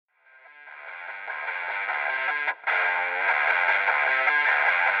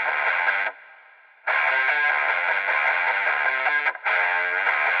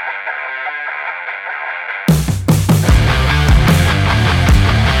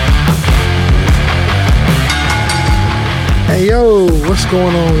Hey yo, what's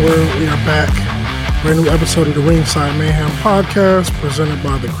going on, world? We are back. Brand new episode of the Ringside Mayhem podcast presented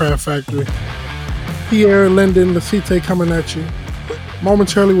by the Craft Factory. Pierre, Lyndon, Lasite coming at you.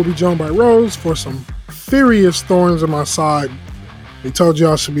 Momentarily, we'll be joined by Rose for some furious thorns in my side. They told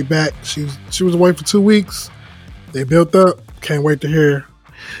y'all she'll be back. She was away for 2 weeks. They built up. Can't wait to hear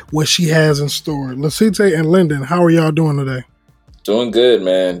what she has in store. Lasite and Lyndon, how are y'all doing today? Doing good,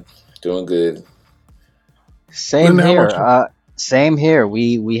 man. Doing good. Same here.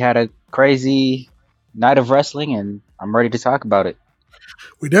 We had a crazy night of wrestling, and I'm ready to talk about it.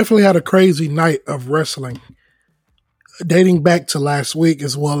 We definitely had a crazy night of wrestling, dating back to last week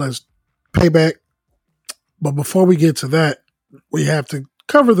as well as Payback. But before we get to that, we have to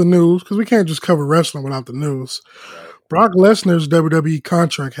cover the news because we can't just cover wrestling without the news. Brock Lesnar's WWE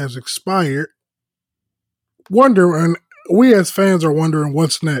contract has expired. And we as fans are wondering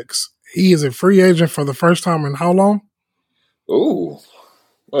what's next. He is a free agent for the first time in how long? Ooh.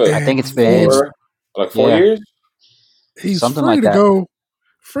 I think it's been 4 years? He's something free like to that.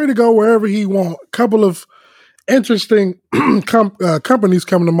 Free to go wherever he wants. A couple of interesting companies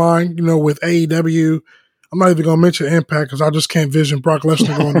come to mind, with AEW. I'm not even going to mention Impact because I just can't vision Brock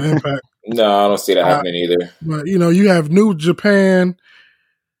Lesnar going to Impact. No, I don't see that happening either. But, you have New Japan,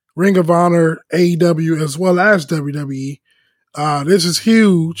 Ring of Honor, AEW, as well as WWE. This is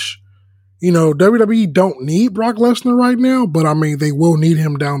huge. WWE don't need Brock Lesnar right now, but they will need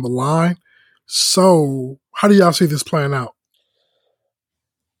him down the line. So, how do y'all see this playing out?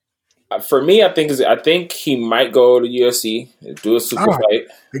 For me, I think he might go to UFC, do a super fight.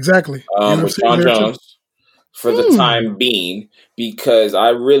 Exactly. With John Jones for the time being, because I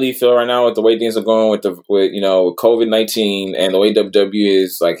really feel right now with the way things are going with COVID-19 and the way WWE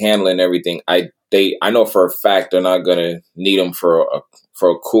is like handling everything, I know for a fact they're not gonna need him for a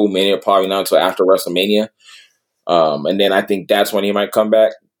cool minute, probably not until after WrestleMania. And then I think that's when he might come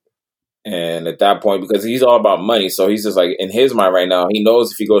back. And at that point, because he's all about money, so he's just like, in his mind right now, he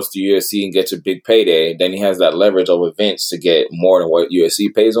knows if he goes to UFC and gets a big payday, then he has that leverage over Vince to get more than what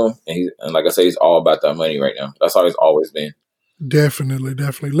UFC pays him. And like I said, he's all about that money right now. That's how he's always been. Definitely.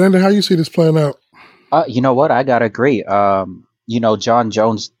 Lyndon, how you see this playing out? You know what? I gotta agree. John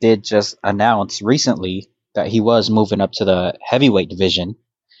Jones did just announce recently that he was moving up to the heavyweight division.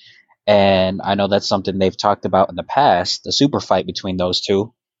 And I know that's something they've talked about in the past, the super fight between those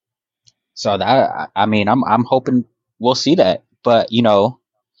two. So I'm hoping we'll see that. But,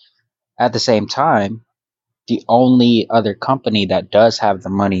 at the same time, the only other company that does have the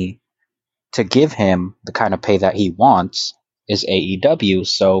money to give him the kind of pay that he wants is AEW.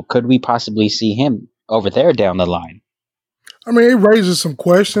 So could we possibly see him over there down the line? It raises some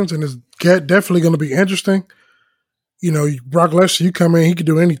questions, and it's definitely going to be interesting. Brock Lesnar, you come in, he could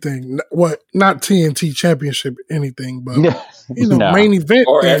do anything. Not TNT Championship, anything, but No. main event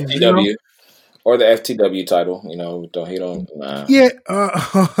or things, FTW or the FTW title. He don't. Nah. Yeah,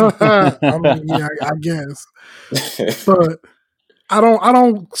 I guess, but I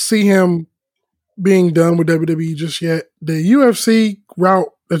don't see him being done with WWE just yet. The UFC route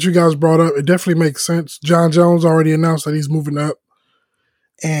that you guys brought up, it definitely makes sense. John Jones already announced that he's moving up,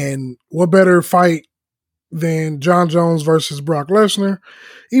 and what better fight than John Jones versus Brock Lesnar?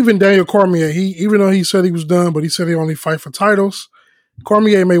 Even Daniel Cormier, even though he said he was done, but he said he only fight for titles.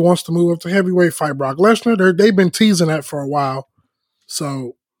 Cormier may wants to move up to heavyweight, fight Brock Lesnar. They've been teasing that for a while.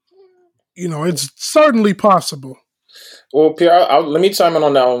 So, it's certainly possible. Well, Pierre, let me chime in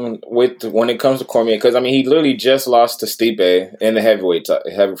on that one when it comes to Cormier, because he literally just lost to Stipe in the heavyweight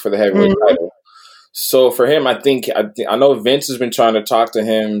for the heavyweight title. So for him, I know Vince has been trying to talk to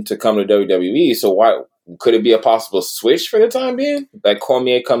him to come to WWE. So why could it be a possible switch for the time being? Like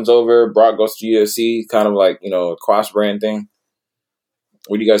Cormier comes over, Brock goes to UFC, kind of like a cross brand thing.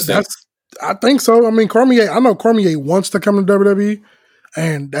 What do you guys think? I think so. Cormier. I know Cormier wants to come to WWE,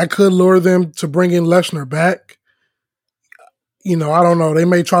 and that could lure them to bring in Lesnar back. I don't know. They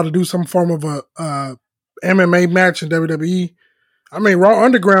may try to do some form of a MMA match in WWE. Raw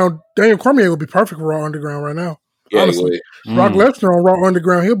Underground, Daniel Cormier would be perfect for Raw Underground right now. Yeah, honestly. Brock Lesnar on Raw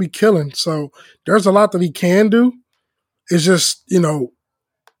Underground, he'll be killing. So there's a lot that he can do. It's just,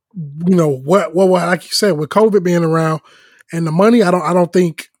 what like you said, with COVID being around and the money, I don't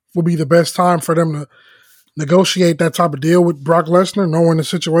think will be the best time for them to negotiate that type of deal with Brock Lesnar, knowing the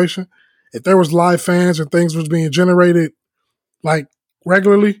situation. If there was live fans and things was being generated like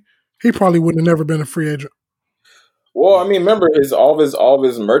regularly, he probably would have never been a free agent. Well, remember all of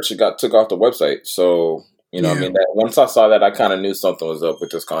his merch took off the website. So, that once I saw that, I kind of knew something was up with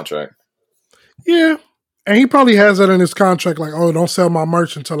this contract. Yeah. And he probably has that in his contract, like, oh, don't sell my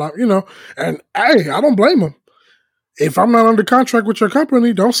merch until and hey, I don't blame him. if I'm not under contract with your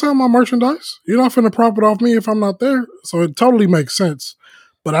company, don't sell my merchandise. You're not finna profit off me if I'm not there. So it totally makes sense.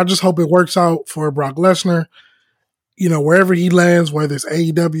 But I just hope it works out for Brock Lesnar. You know, wherever he lands, whether it's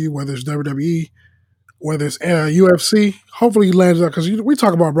AEW, whether it's WWE, whether it's UFC, hopefully he lands out, because we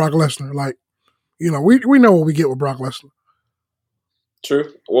talk about Brock Lesnar. Like, you know, we know what we get with Brock Lesnar.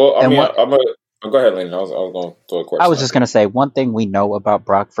 True. Well, I mean, I'm going to go ahead, Landon. I was going to throw a question. I was just going to say, one thing we know about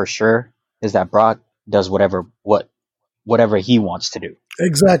Brock for sure is that Brock does whatever he wants to do.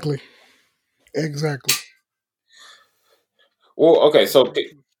 Exactly. Well, okay, so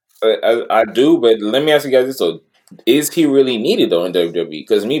I do, but let me ask you guys this: so, is he really needed though in WWE?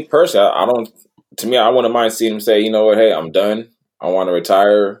 Because me personally, I don't. To me, I wouldn't mind seeing him say, you know what, hey, I'm done. I want to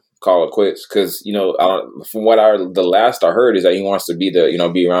retire, call it quits. Because from what the last I heard is that he wants to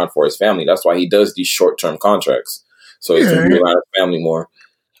be around for his family. That's why he does these short term contracts, so he can be around his family more.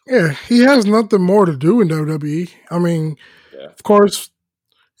 Yeah, he has nothing more to do in WWE. I mean, of course,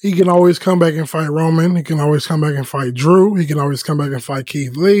 he can always come back and fight Roman. He can always come back and fight Drew. He can always come back and fight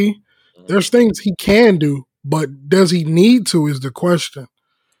Keith Lee. Mm-hmm. There's things he can do, but does he need to is the question.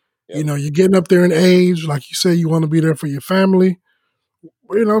 Yep. You know, you're getting up there in age. Like you said, you want to be there for your family.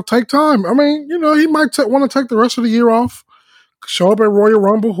 You know, take time. I mean, you know, he might want to take the rest of the year off, show up at Royal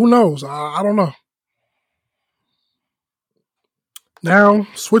Rumble. Who knows? I don't know. Now,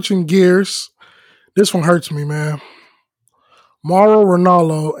 switching gears. This one hurts me, man. Mauro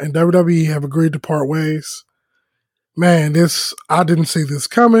Ranallo and WWE have agreed to part ways. Man, I didn't see this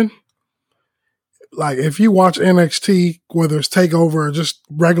coming. Like, if you watch NXT, whether it's TakeOver or just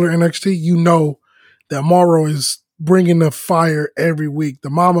regular NXT, you know that Mauro is bringing the fire every week. The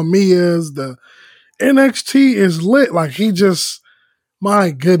Mamma Mia's, the NXT is lit. Like,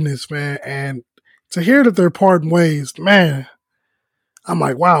 my goodness, man. And to hear that they're parting ways, man, I'm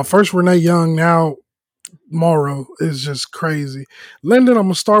like, wow, first Renee Young, now Mauro is just crazy. Lyndon, I'm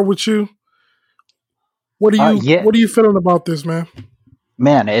gonna start with you. What are you feeling about this, man?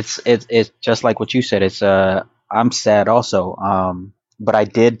 Man, it's just like what you said. It's I'm sad also. But I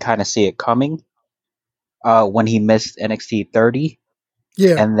did kind of see it coming. When he missed NXT 30.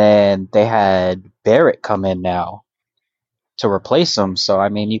 Yeah. And then they had Barrett come in now to replace him. So I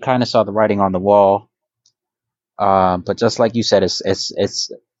mean, you kind of saw the writing on the wall. But just like you said,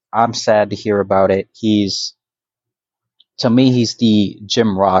 it's I'm sad to hear about it. To me, he's the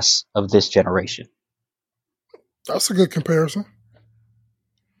Jim Ross of this generation. That's a good comparison.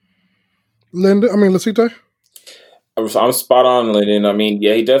 Lasite? I'm spot on, Lyndon. I mean,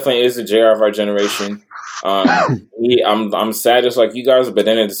 yeah, he definitely is the JR of our generation. I'm sad just like you guys, but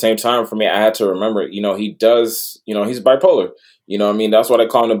then at the same time, for me, I had to remember, he does, he's bipolar. I mean, that's what I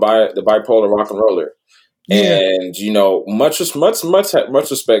call him, the bipolar rock and roller. Yeah. And, much respect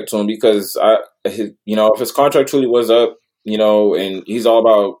to him, because if his contract truly was up, and he's all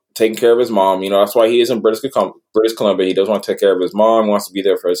about taking care of his mom, that's why he is in British Columbia. He does want to take care of his mom, wants to be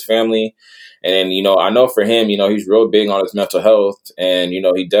there for his family. And, I know for him, he's real big on his mental health. And,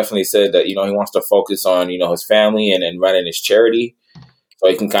 he definitely said that, he wants to focus on, his family and running his charity so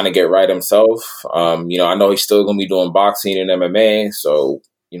he can kind of get right himself. I know he's still going to be doing boxing and MMA. So,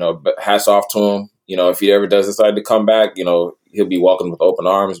 but hats off to him. If he ever does decide to come back, he'll be welcomed with open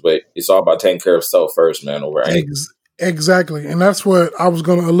arms. But it's all about taking care of self first, man, over anything. Exactly. And that's what I was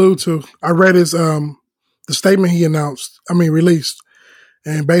going to allude to. I read his the statement he released,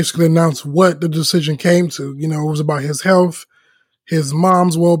 and basically announced what the decision came to. It was about his health, his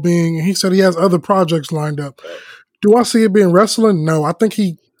mom's well-being, and he said he has other projects lined up. Do I see it being wrestling? No. I think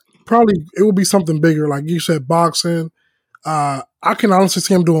it will be something bigger, like you said, boxing. I can honestly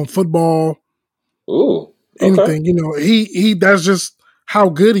see him doing football. Ooh. Okay. Anything. He that's just how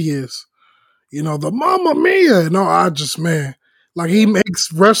good he is. The Mamma Mia. No, like he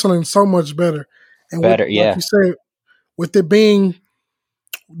makes wrestling so much better. And like you said, with it being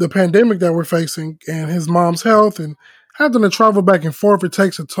the pandemic that we're facing and his mom's health and having to travel back and forth, it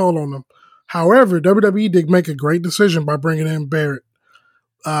takes a toll on him. However, WWE did make a great decision by bringing in Barrett.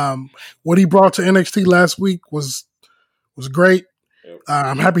 What he brought to NXT last week was great.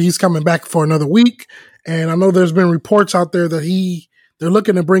 I'm happy he's coming back for another week. And I know there's been reports out there that they're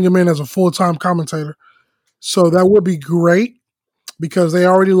looking to bring him in as a full-time commentator. So that would be great, because they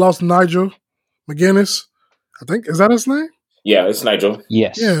already lost Nigel McGuinness. I think, is that his name? Yeah, it's Nigel.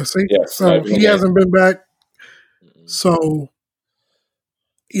 Yes. Yeah, see? Yes, so Nigel, he hasn't been back. So,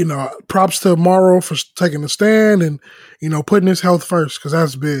 props to Mauro for taking a stand and, putting his health first, because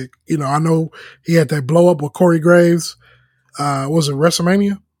that's big. I know he had that blow up with Corey Graves. Was it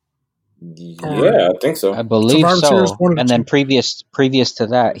WrestleMania? Yeah, I think so. I believe so. And then previous to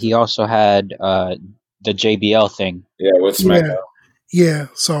that, he also had the JBL thing. Yeah, with SmackDown. Yeah.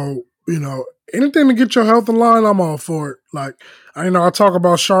 So, anything to get your health in line, I'm all for it. Like, I talk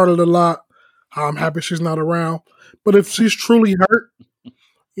about Charlotte a lot. I'm happy she's not around. But if she's truly hurt,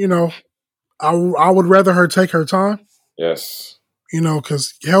 I would rather her take her time. Yes.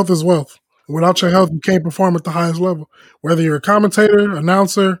 Because health is wealth. Without your health, you can't perform at the highest level, whether you're a commentator,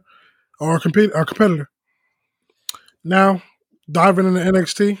 announcer, or a competitor. Now, diving into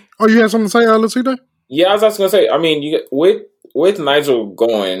NXT. Oh, you had something to say, Latita? Yeah, I was just going to say, I mean, with Nigel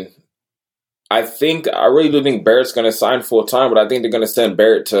going, I really do think Barrett's going to sign full time, but I think they're going to send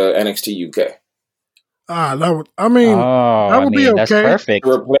Barrett to NXT UK. That would be okay. That's perfect.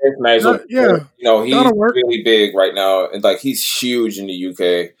 To replace Nigel. Yeah. He's really big right now. And he's huge in the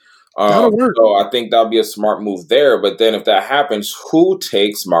UK. That'll work. So I think that'll be a smart move there. But then if that happens, who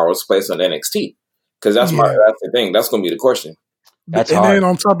takes Morrow's place on NXT? Because that's the thing. That's going to be the question. That's hard. And then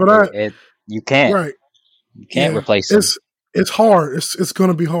on top of that, you can't. Right. You can't replace him. It's hard. It's going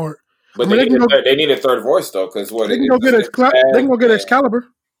to be hard. But they need a third voice though, because they can go get Excalibur.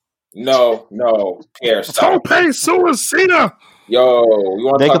 No, Pierre, stop. Tope Suicida. Yo, you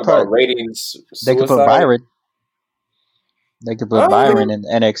want to talk about ratings? They could put Byron. They could put Byron in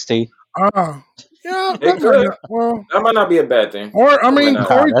NXT. Yeah, that might not be a bad thing. Or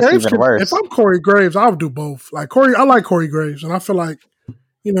Corey Graves. If I'm Corey Graves, I would do both. Like I like Corey Graves, and I feel like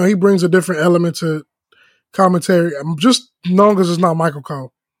he brings a different element to commentary. Just long as it's not Michael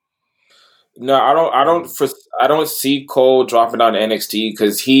Cole. No, I don't see Cole dropping down to NXT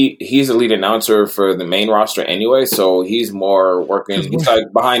because he's the lead announcer for the main roster anyway. So he's more working. He's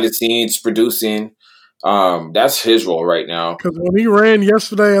like behind the scenes producing. That's his role right now. Because when he ran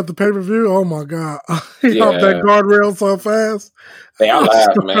yesterday at the pay per view, oh my god, he off that guardrail so fast. Hey, I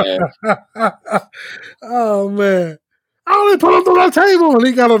laughed, man. Oh man, I only put him through that table and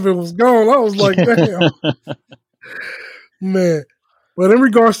he got up and was gone. I was like, damn, man. But in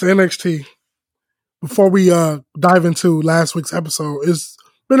regards to NXT, before we dive into last week's episode, it's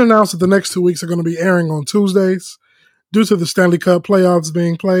been announced that the next 2 weeks are going to be airing on Tuesdays due to the Stanley Cup playoffs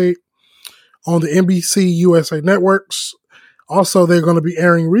being played on the NBC USA networks. Also, they're going to be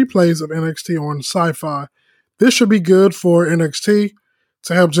airing replays of NXT on Sci-Fi. This should be good for NXT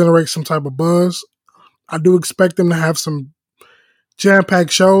to help generate some type of buzz. I do expect them to have some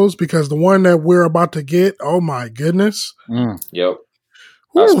jam-packed shows because the one that we're about to get, oh my goodness. Yep.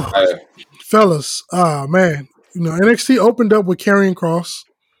 Fellas, man, NXT opened up with Karrion Kross.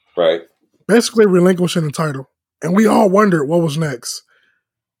 Right. Basically relinquishing the title. And we all wondered what was next.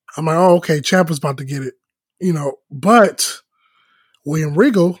 I'm like, oh, okay, Ciampa's about to get it. But William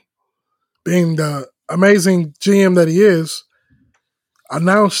Regal, being the amazing GM that he is,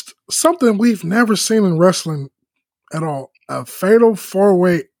 announced something we've never seen in wrestling at all. A fatal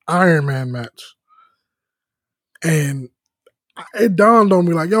 4-way Iron Man match. And it dawned on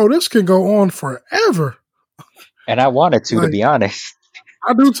me like, yo, this can go on forever. And I wanted to be honest.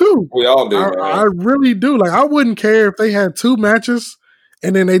 I do too. We all do. I really do. Like, I wouldn't care if they had 2 matches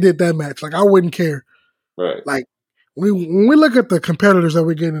and then they did that match. Like, I wouldn't care. Right. Like, when we look at the competitors that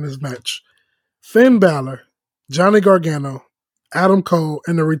we get in this match, Finn Balor, Johnny Gargano, Adam Cole,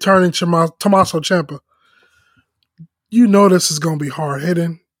 and the returning Tommaso Ciampa, this is going to be hard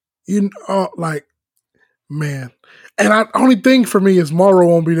hitting. Man. And the only thing for me is Morrow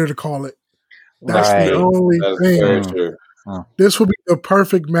won't be there to call it. That's the only thing. This would be the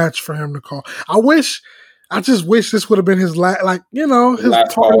perfect match for him to call. I just wish this would have been his last, his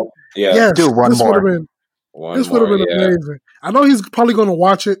last part. call. Yeah. Yes, do one more. This would have been amazing. I know he's probably going to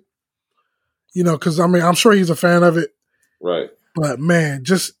watch it, because I'm sure he's a fan of it. Right. But man,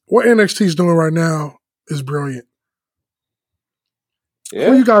 just what NXT is doing right now is brilliant. Yeah.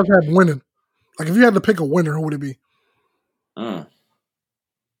 Who you guys have winning? Like, if you had to pick a winner, who would it be?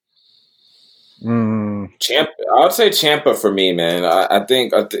 Ciampa. I would say Ciampa for me, man. I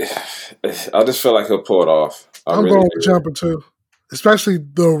just feel like he'll pull it off. I'm going with Ciampa too, especially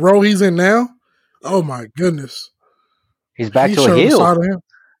the role he's in now. Oh my goodness, he's back to a heel.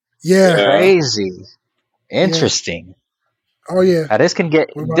 Yeah, crazy, interesting. Yeah. Oh yeah, now, this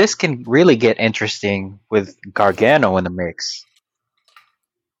can really get interesting with Gargano in the mix.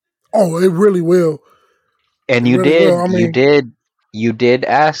 Oh, it really will. And you did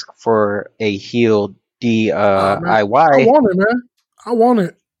ask for a heel DIY. I want it, man. I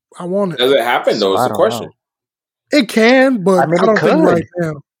want it. Does it happen though? Is the question. It can, but I don't think right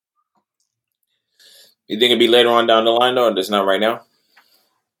now. You think it'd be later on down the line though, or just not right now?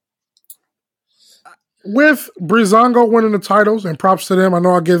 With Breezango winning the titles, and props to them. I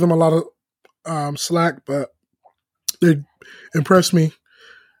know I gave them a lot of slack, but they impressed me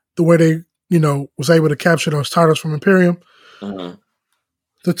the way they was able to capture those titles from Imperium. Mm-hmm.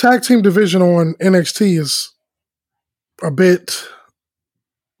 The tag team division on NXT is a bit,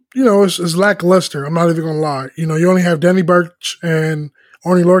 it's lackluster. I'm not even going to lie. You only have Danny Burch and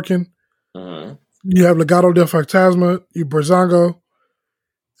Oney Lorcan. Mm-hmm. You have Legado del Fantasma, you Breezango.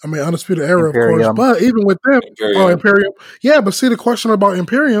 Undisputed Era, Imperium. of course. But even with them, Imperium. Yeah, but see the question about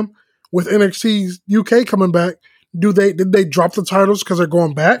Imperium with NXT UK coming back, did they drop the titles because they're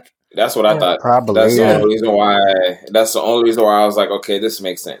going back? That's what I thought. Probably. That's the only reason why. That's the only reason why I was like, okay, this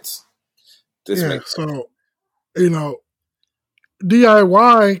makes sense. So,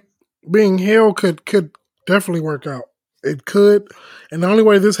 DIY being heel could definitely work out. It could, and the only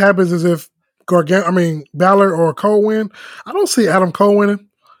way this happens is if Balor or Cole win. I don't see Adam Cole winning.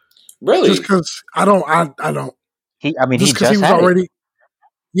 Really? Just because I don't. He just because he was already.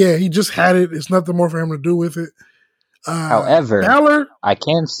 Yeah, he just had it. It's nothing more for him to do with it. However, Balor, I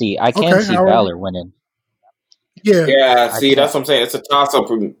can see Balor winning. Yeah. Yeah, see, that's what I'm saying. It's a toss-up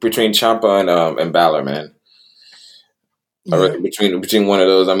between Ciampa and Balor, man. I reckon between one of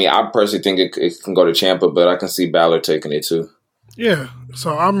those. I personally think it can go to Ciampa, but I can see Balor taking it too. Yeah.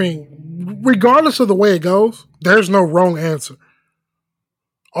 So, regardless of the way it goes, there's no wrong answer.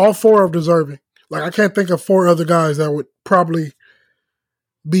 All four are deserving. Like, I can't think of four other guys that would probably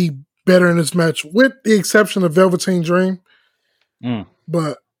be better in this match, with the exception of Velveteen Dream.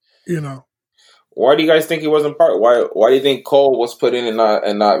 But, Why do you guys think he wasn't part? Why do you think Cole was put in and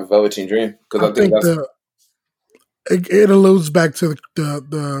not Velveteen Dream? Because I think that's it alludes back to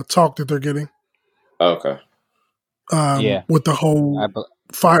the talk that they're getting. Okay. With the whole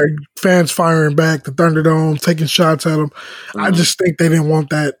fans firing back, the Thunderdome taking shots at them. Mm-hmm. I just think they didn't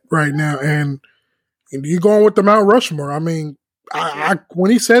want that right now. And you're going with the Mount Rushmore. I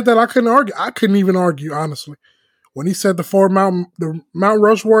when he said that, I couldn't argue. I couldn't even argue, honestly. When he said the Mount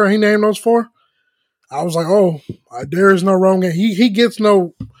Rushmore, he named those four. I was like, oh, there is no wrong. He gets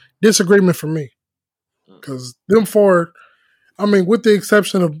no disagreement from me. Because them four, with the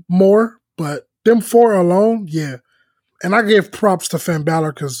exception of Moore, but them four alone, yeah. And I give props to Finn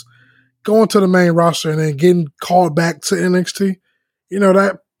Balor because going to the main roster and then getting called back to NXT,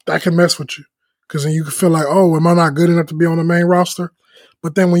 that can mess with you. Because then you can feel like, oh, am I not good enough to be on the main roster?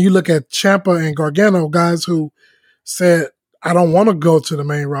 But then when you look at Ciampa and Gargano, guys who said, I don't want to go to the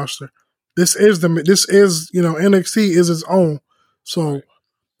main roster. This is NXT is its own. So,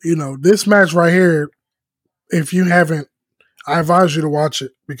 this match right here, if you haven't, I advise you to watch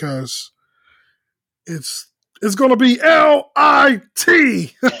it because it's going to be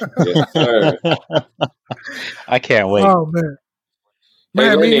LIT. Yes, sir. I can't wait. Oh, man.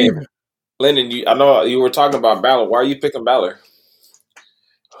 Hey, me neither. Lyndon, I know you were talking about Balor. Why are you picking Balor?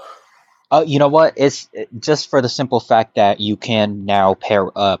 You know what? It's just for the simple fact that you can now pair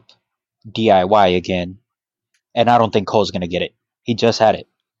up DIY again, and I don't think Cole's going to get it. He just had it.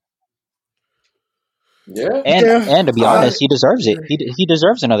 Yeah. And to be honest, he deserves it. He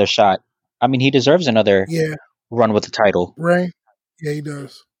deserves another shot. He deserves another run with the title. Right? Yeah, he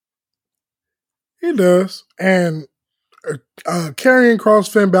does. He does. And carrying Cross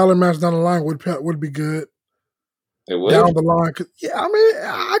Finn Balor match down the line would be good. It would? Down the line. Yeah,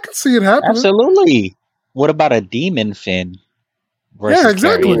 I can see it happening. Absolutely. What about a Demon Finn versus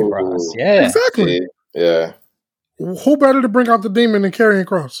Karrion Kross? Yeah. Exactly. Yeah. Who better to bring out the Demon than Karrion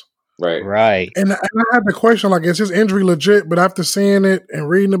Kross? Right. And I had the question, like, is his injury legit? But after seeing it and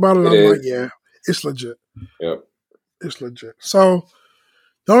reading about it, I'm like, yeah, it's legit. Yep. It's legit. So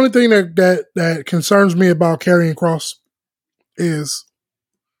the only thing that concerns me about Karrion Kross is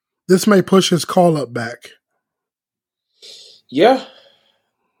this may push his call up back. Yeah.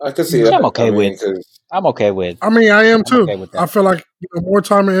 I can see that. I'm okay with. I am too. Okay, I feel like more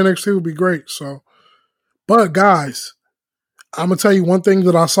time in NXT would be great. So, but guys, I'm gonna tell you one thing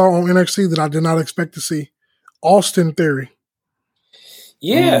that I saw on NXT that I did not expect to see: Austin Theory.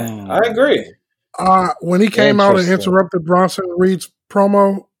 Yeah, I agree. When he came out and interrupted Bronson Reed's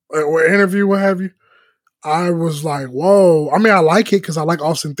promo or interview, what have you, I was like, "Whoa!" I like it because I like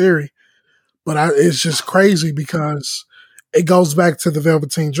Austin Theory, but it's just crazy because it goes back to the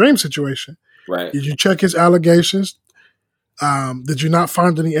Velveteen Dream situation. Right? Did you check his allegations? Did you not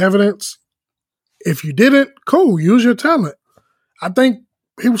find any evidence? If you didn't, cool. Use your talent. I think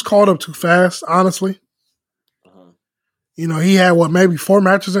he was called up too fast, honestly. He had maybe 4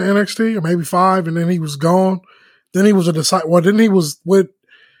 matches in NXT or maybe 5, and then he was gone. Then he was a disciple. Well, then he was with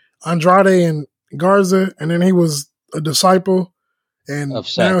Andrade and Garza, and then he was a disciple, and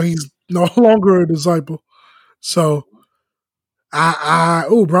now he's no longer a disciple. So,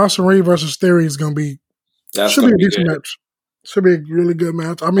 Bronson Reed versus Theory is going to be should be a decent match. Should be a really good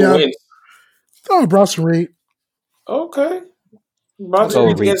match. Oh, Bronson Reed. Okay. I'll Bronson go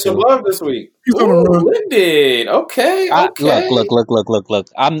Reed Reed getting some too. love this week. He's on a Ooh, run. Linden. Okay. Look.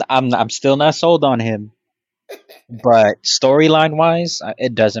 I'm still not sold on him, but storyline wise,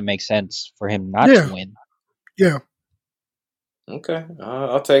 it doesn't make sense for him not to Yeah, win. yeah. Okay.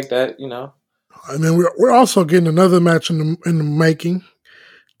 I'll take that, you know. And then we're also getting another match in the making.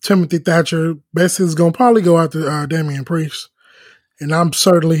 Timothy Thatcher basically is going to probably go after Damian Priest, and I'm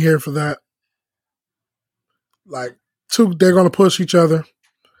certainly here for that. Like they're going to push each other.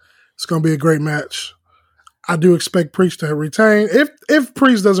 It's going to be a great match. I do expect Priest to retain. If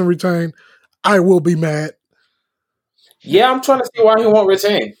Priest doesn't retain, I will be mad. Yeah, I'm trying to see why he won't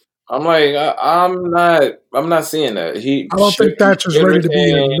retain. I'm like, I'm not seeing that. I don't think Thatcher's ready to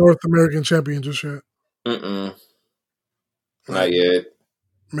be a North American champion just yet. Not yet.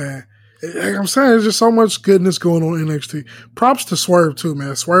 Man, like I'm saying, there's just so much goodness going on in NXT. Props to Swerve too,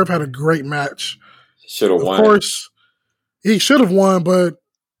 man. Swerve had a great match. Should have won. Of course, he should have won, but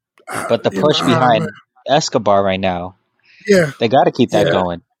the push behind Escobar right now, yeah, they got to keep that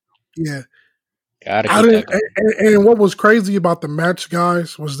going. Yeah, got to keep that going. And what was crazy about the match,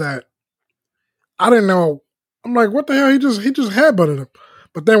 guys, was that I didn't know. I'm like, what the hell? He just headbutted him.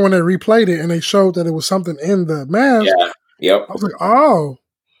 But then when they replayed it and they showed that it was something in the mask, yep. I was like, oh,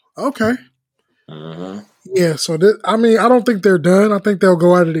 okay. Mm-hmm. Yeah, so I don't think they're done. I think they'll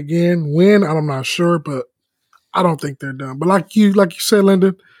go at it again. When, I'm not sure, but I don't think they're done. But like you said,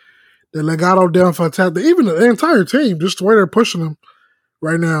 Lyndon, the Legado del Fantasma, even the entire team, just the way they're pushing them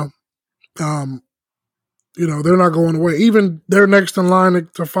right now, they're not going away. Even they're next in line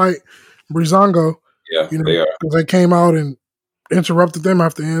to fight Breezango. Yeah, they are. Because they came out and interrupted them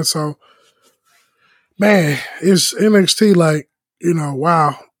after the end. So, man, it's NXT like,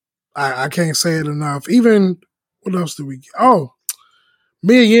 wow. I can't say it enough. Even, what else did we get? Oh,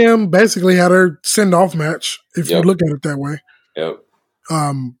 Mia Yim basically had her send-off match, if you look at it that way. Yep.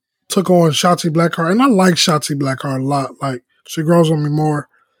 Took on Shotzi Blackheart. And I like Shotzi Blackheart a lot. Like, she grows on me more.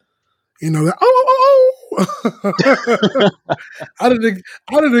 I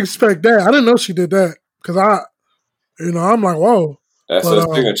didn't expect that. I didn't know she did that. Because I'm like, whoa. That's her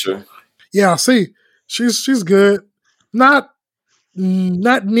signature. Yeah, I see. She's good. Not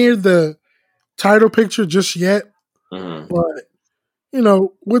near the title picture just yet. Mm-hmm. But,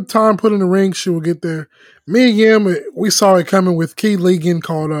 with time put in the ring, she will get there. Mia Yim, we saw it coming with Keith Lee getting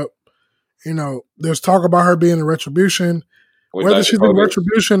called up. There's talk about her being in Retribution. Whether she's in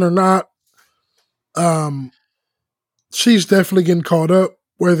Retribution or not, she's definitely getting called up.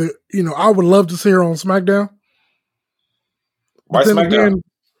 Whether, I would love to see her on SmackDown. Why SmackDown? Again,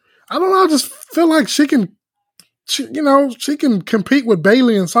 I don't know. I just feel like she can compete with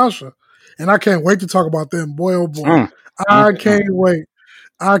Bayley and Sasha. And I can't wait to talk about them. Boy, oh boy. I can't wait.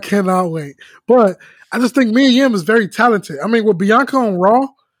 I cannot wait. But I just think Mia Yim is very talented. I mean, with Bianca on Raw,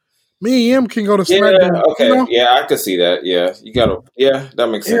 Mia Yim can go to SmackDown. Okay. Yeah, I can see that. Yeah. That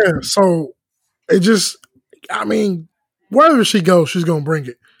makes sense. Yeah, so it just, wherever she goes, she's going to bring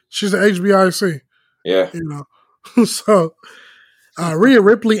it. She's an HBIC. Yeah. So, Rhea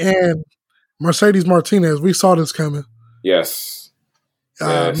Ripley and Mercedes Martinez, we saw this coming. Yes.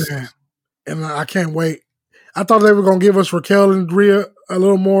 Man. And I can't wait. I thought they were going to give us Raquel and Rhea a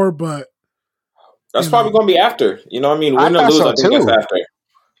little more, but that's probably going to be after. Win or lose, I think it's after.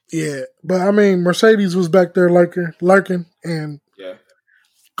 Yeah, but Mercedes was back there lurking and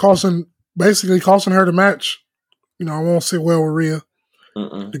basically costing her the match. I won't sit well with Rhea.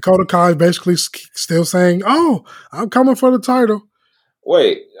 Mm-mm. Dakota Kai basically still saying, "Oh, I'm coming for the title."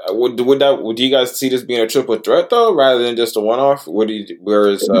 Wait, would you guys see this being a triple threat though, rather than just a one-off?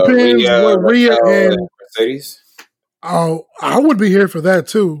 Whereas Rhea and Mercedes? Oh, I would be here for that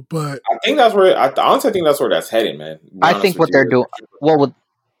too, but I think that's where honestly think that's where that's heading, man. I think what they're doing,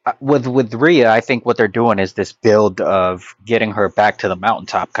 with Rhea, I think what they're doing is this build of getting her back to the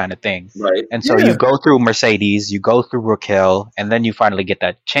mountaintop kind of thing, right? And so you go through Mercedes, you go through Raquel, and then you finally get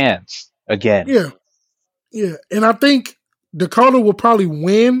that chance again. Yeah, and I think Dakota will probably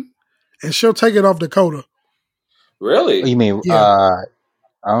win, and she'll take it off Dakota. Really? You mean? Yeah.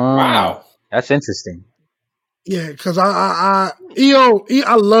 Wow, that's interesting. Yeah, because I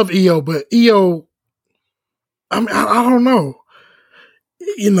love EO, but EO, I don't know.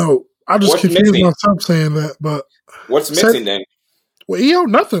 I just confuse myself saying that. But what's missing then? Well, EO,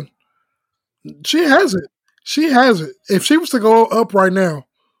 nothing. She has it. If she was to go up right now,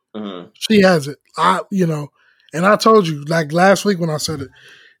 she has it. And I told you like last week when I said it,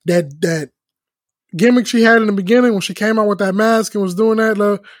 that gimmick she had in the beginning when she came out with that mask and was doing that,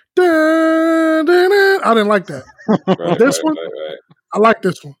 I didn't like that. This one, I like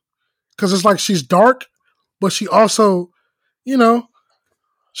this one because it's like she's dark, but she also, you know,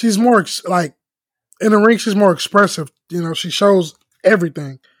 she's more like in the ring. She's more expressive. You know, she shows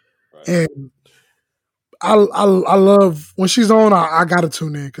everything, Right. and I love when she's on. I gotta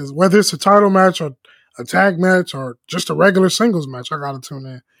tune in because whether it's a title match or a tag match or just a regular singles match, I gotta tune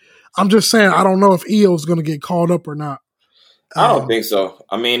in. I'm just saying I don't know if Io's gonna get called up or not. I don't think so.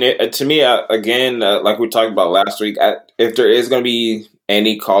 I mean, to me, again, like we talked about last week, if there is going to be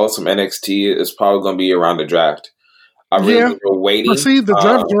any calls from NXT, it's probably going to be around the draft. I really think we're waiting. But see, the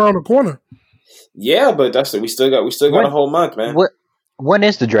draft's around the corner. Yeah, but that's it. We still got a whole month, man. When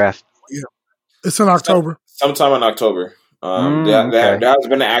is the draft? Yeah, it's in October. Sometime in October. There hasn't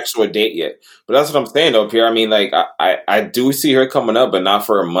been an actual date yet, but that's what I'm saying, though, Pierre. I mean, like I do see her coming up, but not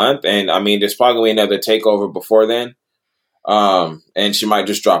for a month. And I mean, there's probably going to be another takeover before then. And she might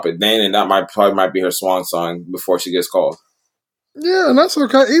just drop it then, and that might be her swan song before she gets called. Yeah, and that's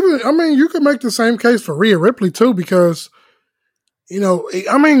okay. You could make the same case for Rhea Ripley too, because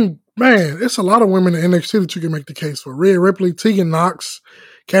man, it's a lot of women in NXT that you can make the case for. Rhea Ripley, Tegan Knox,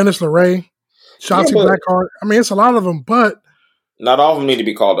 Candice LeRae, Shotzi Blackheart. I mean, it's a lot of them, but not all of them need to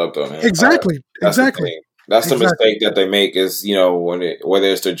be called up, though, man. Exactly. That's the mistake that they make is, whether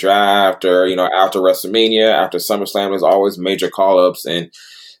it's the draft or, after WrestleMania, after SummerSlam, there's always major call-ups. And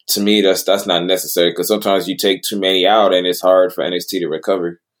to me, that's not necessary because sometimes you take too many out and it's hard for NXT to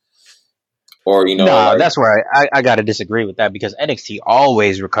recover. Or, that's where I got to disagree with that because NXT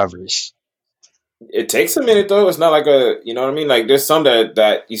always recovers. It takes a minute, though. It's not like you know what I mean? Like, there's some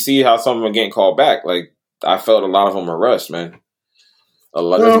that you see how some of them are getting called back. Like, I felt a lot of them are rushed, man.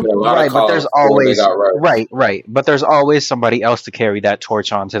 But there's always but there's always somebody else to carry that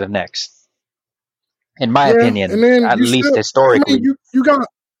torch on to the next. In my opinion, and then at least historically, you got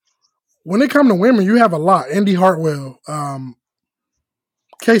when it comes to women, you have a lot. Indy Hartwell,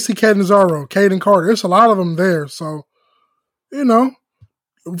 Casey Catanzaro, Kaden Carter. There's a lot of them there. So for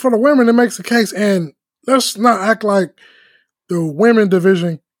the women, it makes a case. And let's not act like the women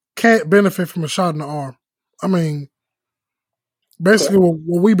division can't benefit from a shot in the arm. I mean. Basically,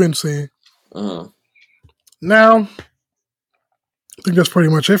 what we've been seeing. Now, I think that's pretty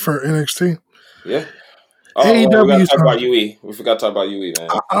much it for NXT. Yeah. AEW. We got to talk about UE. We forgot to talk about UE,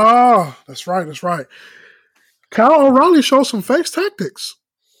 man. That's right. Kyle O'Reilly showed some face tactics.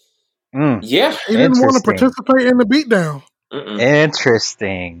 Yeah. He didn't want to participate in the beatdown.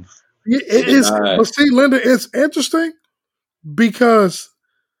 Interesting. It is. But see, Linda, it's interesting because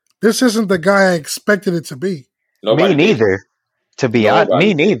this isn't the guy I expected it to be. Me neither. To be honest,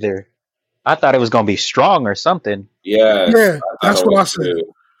 me neither. I thought it was going to be strong or something. Yeah, that's what I said.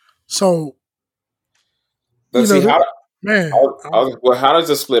 So, how does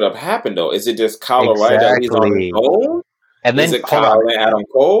the split up happen though? Is it just Kyle O'Reilly that he's on his own? And then is it Kyle and Adam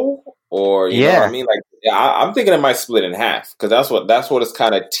Cole, or you know what I mean? Like, I'm thinking it might split in half because that's what it's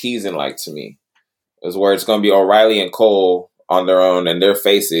kind of teasing like to me. Is where it's going to be O'Reilly and Cole on their own and their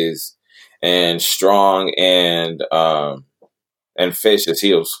faces, and Strong and Fish as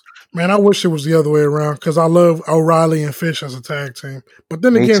heels. Man, I wish it was the other way around because I love O'Reilly and Fish as a tag team. But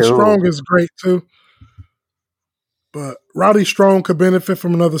then again, Strong is great too. But Roddy Strong could benefit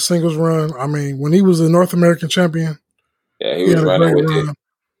from another singles run. I mean, when he was the North American champion, he was running with it.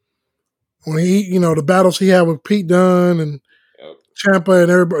 When he, the battles he had with Pete Dunne and Ciampa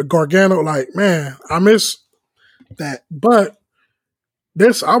and everybody, Gargano, like, man, I miss that. But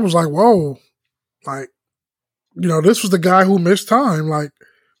this, I was like, whoa, like, this was the guy who missed time. Like,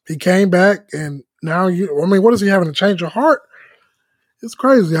 he came back, and now what is he having, a change of heart? It's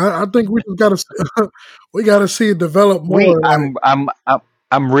crazy. I think we just got to see it develop more.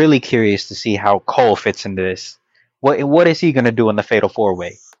 I'm really curious to see how Cole fits into this. What is he going to do in the Fatal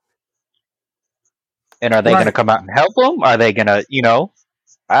 4-Way? And are they going to come out and help him? Are they going to,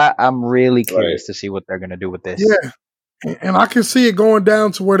 I'm really curious to see what they're going to do with this. Yeah, and I can see it going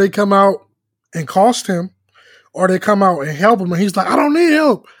down to where they come out and cost him. Or they come out and help him, and he's like, "I don't need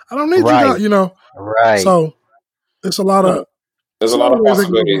help. I don't need you." Right. So there's a lot of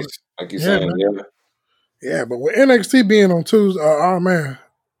possibilities, like you're saying. Yeah. But with NXT being on Tuesday, oh man,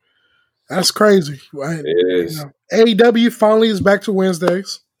 that's crazy. Right? It is. AEW finally is back to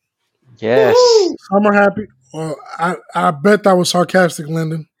Wednesdays. Yes. Woo! Some are happy. Well, I bet that was sarcastic,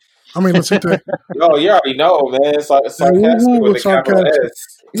 Lyndon. I mean, let's see that. No, you already know, man. It's like sarcastic with the capital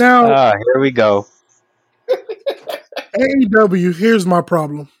S. Now, here we go. AEW, here's my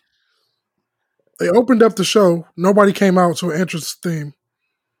problem. They opened up the show. Nobody came out to an entrance theme.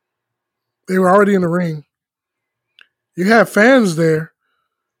 They were already in the ring. You have fans there,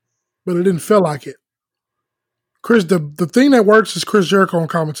 but it didn't feel like it. The thing that works is Chris Jericho on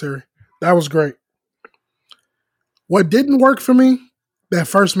commentary. That was great. What didn't work for me, that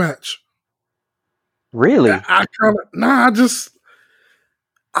first match. Really? I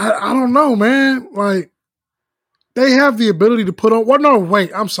don't know, man. Like, they have the ability to put on. Well, no,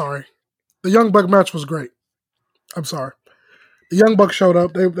 wait. I'm sorry. The Young Buck match was great. I'm sorry. The Young Buck showed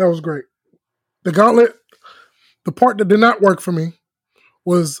up. That was great. The Gauntlet, the part that did not work for me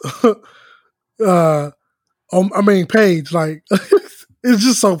was, Paige. Like, it's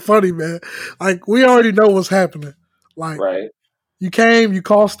just so funny, man. Like, we already know what's happening. Like, Right. you came, you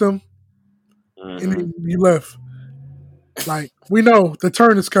cost them, Mhm. and then you left. Like, we know the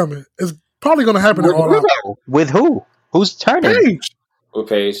turn is coming. It's probably going to happen at All Out. With who? Who's turning? Paige. With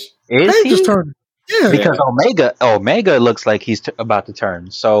Paige. Is Paige he? is turning. Yeah. Because Omega looks like he's about to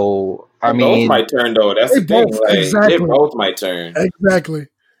turn. So I They mean, both might turn though. That's They the thing. both, Like, exactly. They both might turn. Exactly.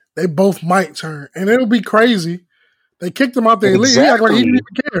 They both might turn. And it'll be crazy. They kicked him out the elite. He acted like he didn't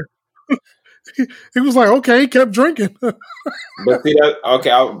even care. He was like, okay, he kept drinking. But see that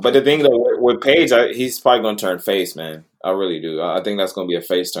okay. But the thing though with Paige, he's probably gonna turn face, man. I really do. I think that's gonna be a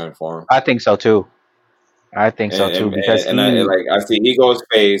face turn for him. I think so too. Because I see he goes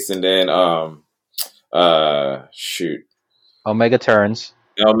face, and then shoot, Omega turns.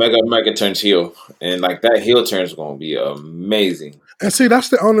 Omega turns heel, and like that heel turn is gonna be amazing. And see, that's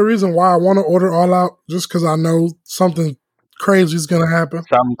the only reason why I want to order All Out, just because I know something crazy is going to happen.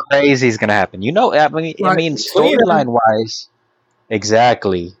 Something crazy is gonna happen. You know, I mean, storyline wise,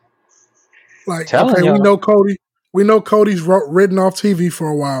 exactly. Like, Telling okay, y'all. we know Cody. We know Cody's ridden off TV for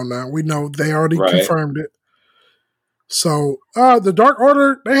a while now. We know they already Right. confirmed it. So, the Dark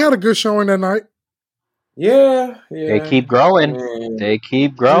Order, they had a good showing that night. Yeah. They keep growing. They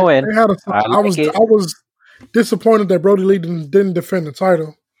keep growing. They had I was disappointed that Brody Lee didn't defend the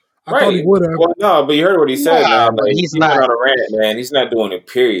title. I thought he would have. Well, no, but you heard what he said, Nah, man. but Like, he's he not- went on a rant, man. He's not doing it.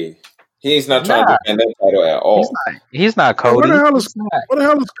 Period. He's not trying to defend that title at all. He's not Cody. Where the hell He's is not. What the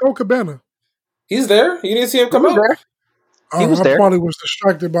hell is Cole Cabana? He's there. You didn't see him come He was out. there. Oh, was I there. probably was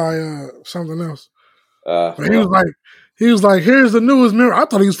distracted by something else. But he Well, was like, here's the newest mirror. I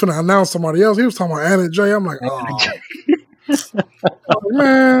thought he was finna announce somebody else. He was talking about Anna Jay. I'm like, oh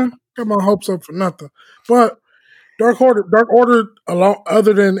man, got my hopes up for nothing. But Dark Order, along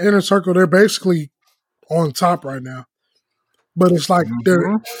other than Inner Circle, they're basically on top right now. But it's like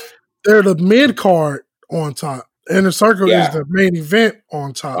they're the mid card on top. Inner Circle is the main event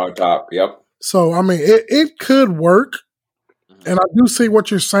on top. on top. Yep. So I mean, it could work. And I do see what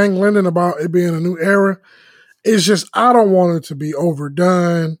you're saying, Lyndon, about it being a new era. It's just I don't want it to be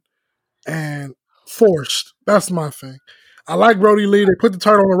overdone and forced. That's my thing. I like Brody Lee. They put the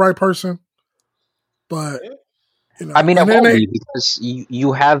title on the right person. But, you know. I mean, it and then won't be because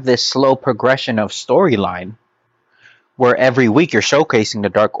you have this slow progression of storyline where every week you're showcasing the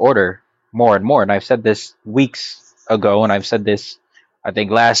Dark Order more and more. And I've said this weeks ago, and I've said this, I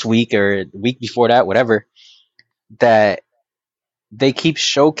think, last week or the week before that, whatever, that they keep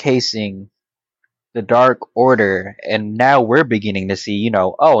showcasing the Dark Order, and now we're beginning to see,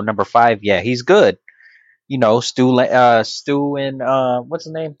 number 5, yeah, he's good. Stu and what's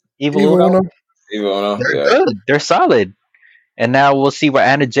his name? Evil Uno. They're good. They're solid. And now we'll see what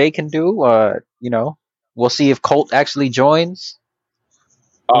Anna Jay can do. We'll see if Colt actually joins.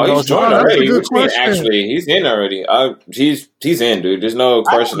 Oh, he's joined already. That's a good question. Actually, he's in already. He's in, dude. There's no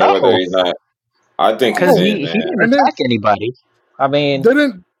question of whether he's not. I think Because he's he in, man. didn't attack anybody. I mean,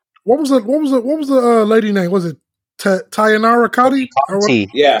 what was the lady name? Was it Tayanara Kati?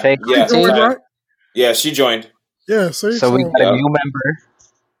 Yeah. She joined, right? Yeah, she joined. Yeah, see? So we got a new member.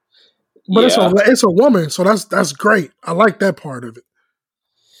 But it's a woman, so that's great. I like that part of it.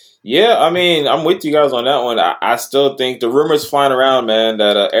 Yeah, I mean, I'm with you guys on that one. I still think the rumors flying around, man,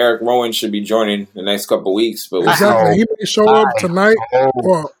 that Eric Rowan should be joining the next couple weeks. But exactly, he may show up tonight.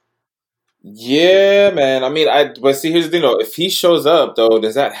 Yeah, man. I mean, but see, here's the thing, though. If he shows up, though,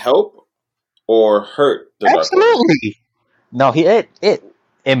 does that help or hurt the Dark Order? Absolutely. No, it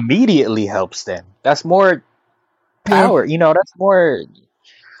immediately helps them. That's more power. That's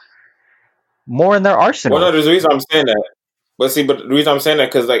more in their arsenal. Well, no, there's a reason I'm saying that. But the reason I'm saying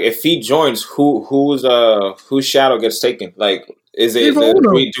that because like if he joins, whose shadow gets taken? Like, is it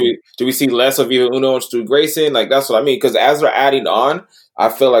do we see less of Evil Uno and Stu Grayson? Like that's what I mean. Because as they're adding on, I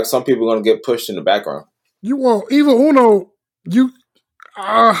feel like some people are going to get pushed in the background. Evil Uno.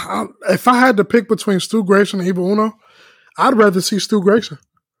 If I had to pick between Stu Grayson and Evil Uno, I'd rather see Stu Grayson.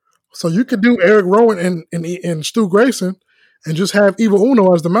 So you could do Eric Rowan and Stu Grayson, and just have Evil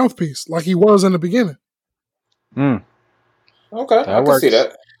Uno as the mouthpiece, like he was in the beginning. Okay, I can see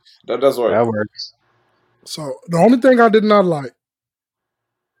that. That does work. That works. So the only thing I did not like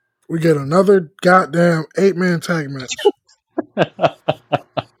we get another goddamn 8-man tag match.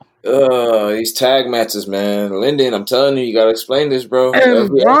 These tag matches, man. Lyndon, I'm telling you, you gotta explain this, bro. And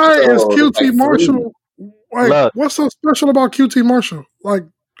why is QT like Marshall? Like, Look. what's so special about QT Marshall? Like,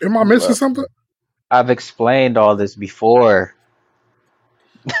 am I missing something? I've explained all this before.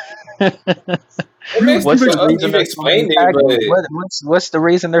 What's the reason they explained it? What's the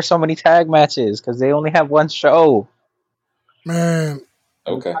reason there's so many tag matches? Because they only have one show. Man,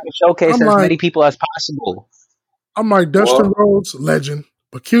 okay. Showcase as many people as possible. I'm like Dustin Rhodes, legend,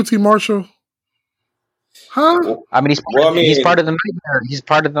 but QT Marshall, huh? I mean, he's part of the Nightmare. He's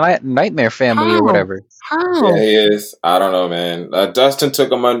part of the Nightmare family or whatever. How? Yeah, he is. I don't know, man. Dustin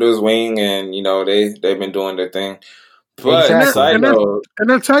took him under his wing, and you know they've been doing their thing. But and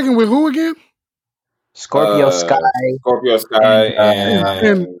they're tagging with who again? Scorpio Sky. Scorpio Sky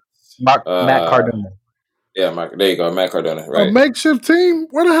and Matt Cardona. Yeah, there you go, Matt Cardona. Right. A makeshift team?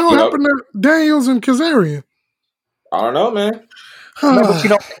 What the hell happened to Daniels and Kazarian? I don't know, man. No, but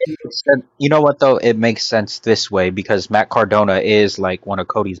you know what though? It makes sense this way because Matt Cardona is like one of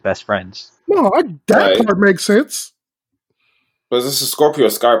Cody's best friends. No, that part makes sense. But this is Scorpio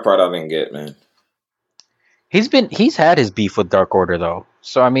Sky part I didn't get, man. He's had his beef with Dark Order though,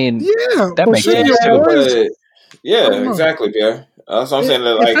 so I mean, that makes sense too. Exactly, Pierre. That's what I'm saying.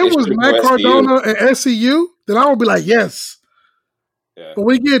 That, if it was Matt Cardona and SCU, then I would be like, yes. Yeah. But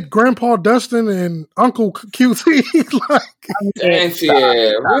we get Grandpa Dustin and Uncle QT.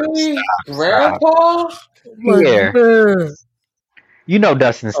 Really? Grandpa? Yeah. You know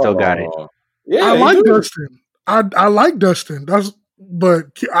Dustin still got it. Yeah, I like Dustin. I like Dustin.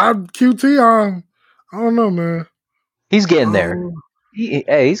 But QT, I don't know, man. He's getting there.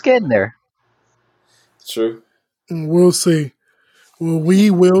 He's getting there. True. We'll see. Well, we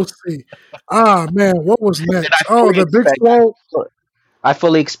will see. Man, what was next? The Big Swole. I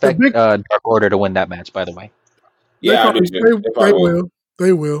fully expect Dark Order to win that match, by the way. Yeah,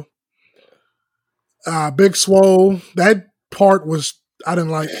 they will. Big Swole. That part was I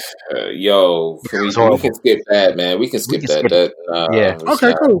didn't like. We can skip that, man. We can skip that. Yeah.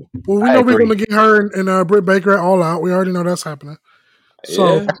 Okay, cool. Well, we know we're going to get her and Britt Baker all out. We already know that's happening.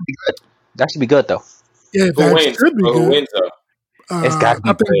 So that should be good, though. Yeah, that should be good. Who wins, though? It's got to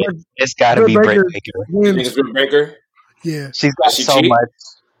be Britt. It's got to be Britt Baker. You think it's Britt Baker? Yeah. She's got so much.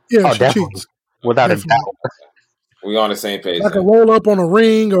 Yeah, she definitely. cheats. Without a doubt. We on the same page. Like a roll up on a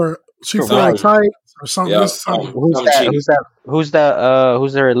ring or she fly tight or something. Yep. Who's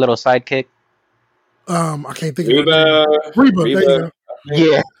their little sidekick? I can't think of it. Reba.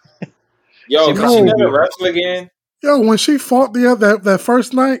 Yeah. Yo, can she never wrestle again? Yo, when she fought that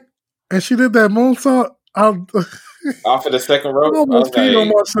first night and she did that moonsault, off of the second rope, I almost peed on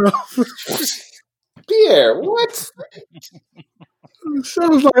myself. Pierre, what? I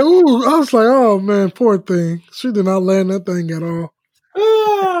was like, ooh. I was like, oh man, poor thing. She did not land that thing at all.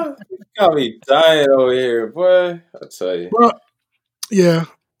 Got me dying over here, boy. I tell you. Well, yeah,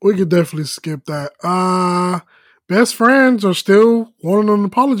 we could definitely skip that. Best friends are still wanting an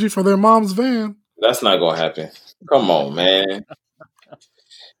apology for their mom's van. That's not gonna happen. Come on, man.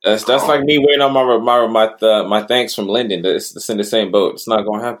 That's like me waiting on my thanks from Lyndon. It's in the same boat. It's not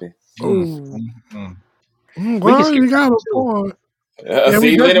gonna happen. Well, you got a point.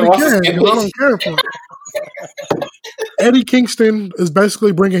 See, Lyndon wants to skip I don't care for it. Eddie Kingston is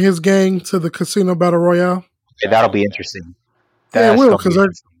basically bringing his gang to the Casino Battle Royale. Yeah, that'll be interesting. Yeah, it will, because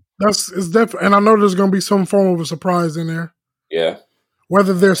it's definitely, and I know there's going to be some form of a surprise in there. Yeah.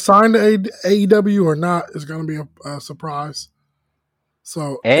 Whether they're signed to AEW or not is going to be a surprise.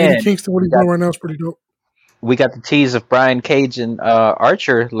 So, Eddie Kingston, what he's doing right now is pretty dope. We got the tease of Brian Cage and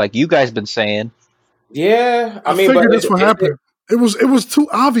Archer, like you guys been saying. Yeah, I figured this would happen. It was too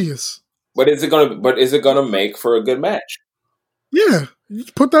obvious. But is it gonna make for a good match? Yeah, you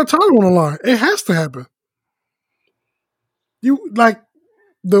put that title on the line. It has to happen.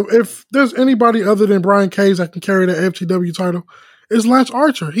 If there's anybody other than Brian Cage that can carry the FTW title, it's Lance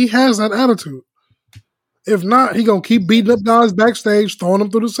Archer. He has that attitude. If not, he gonna keep beating up guys backstage, throwing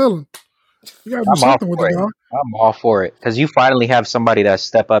them through the ceiling. You gotta do something with the guy. I'm all for it because you finally have somebody that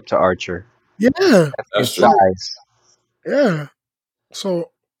step up to Archer. Yeah, that's true. Yeah.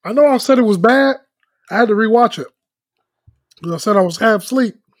 So I know I said it was bad. I had to rewatch it because I said I was half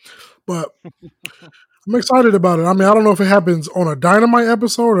asleep, but I'm excited about it. I mean, I don't know if it happens on a Dynamite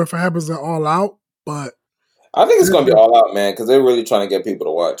episode or if it happens at All Out, but I think it's going to be All Out, man, because they're really trying to get people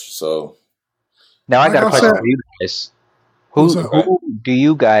to watch. So now I got a question for you guys. Who do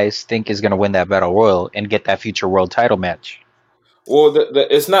you guys think is going to win that Battle Royal and get that future world title match? Well,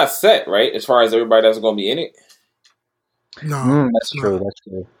 it's not set, right? As far as everybody that's going to be in it. No, that's true. That's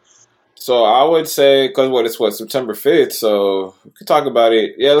true. So I would say because it's September 5th, so we could talk about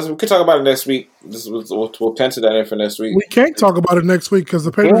it. Yeah, we could talk about it next week. We'll pencil that in for next week. We can't talk about it next week because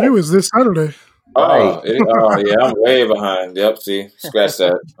the pay per view is this Saturday. Right. Yeah, I'm way behind. Yep, see, scratch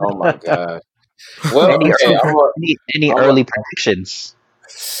that. Oh my god. Well, Any early predictions?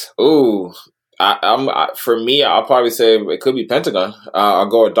 Ooh, for me, I'll probably say it could be Pentagon. I'll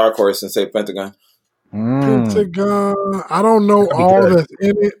go with Dark Horse and say Pentagon. Pentagon. I don't know all that's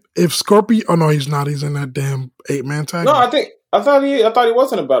in it. If Scorpio, oh no, he's not. He's in that damn 8-man tag. No, I thought he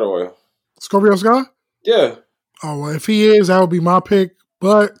was in a battle royal. Scorpio Sky. Yeah. Oh well, if he is, that would be my pick.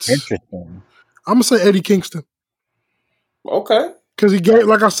 But Interesting. I'm gonna say Eddie Kingston. Okay. Because he gave,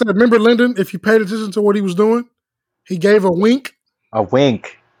 like I said, remember Lyndon? If you paid attention to what he was doing, he gave a wink. A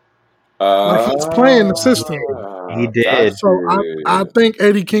wink. Like he's playing the system. He did. So I think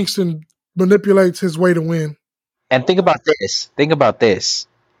Eddie Kingston manipulates his way to win. And think about this.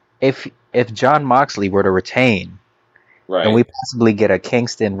 If John Moxley were to retain, right, and we possibly get a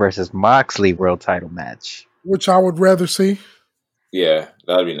Kingston versus Moxley world title match, which I would rather see. Yeah,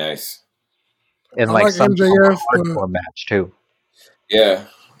 that'd be nice. And I like some MJF hardcore match too. Yeah.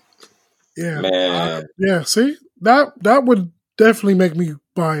 Yeah. Man. Yeah. See, that would definitely make me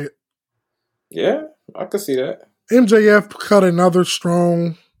buy it. Yeah, I could see that. MJF cut another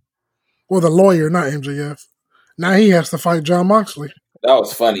strong. Well, the lawyer, not MJF. Now he has to fight John Moxley. That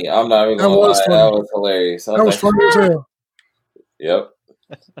was funny. I'm not even gonna lie. That was hilarious. That was funny as hell. Yep.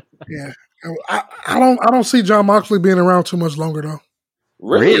 Yeah. I don't see John Moxley being around too much longer though.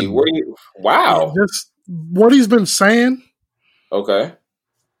 Really? Wow. Just what he's been saying. Okay.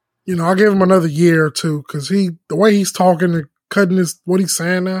 You know, I'll give him another year or two because the way he's talking and cutting what he's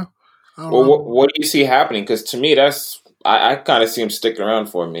saying now. Well, what do you see happening? Because to me, I kind of see him sticking around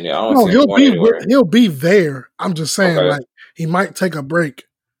for a minute. I don't see him he'll be there. I'm just saying, like he might take a break.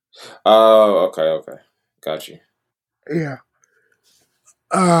 Oh, okay, got you. Yeah,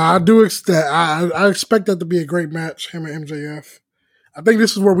 I do expect. I expect that to be a great match. Him and MJF. I think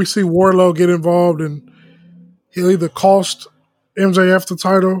this is where we see Wardlow get involved, and he'll either cost MJF the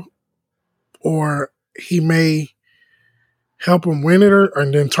title, or he may help him win it,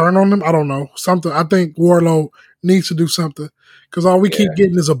 and then turn on him. I don't know. Something. I think Wardlow needs to do something because all we keep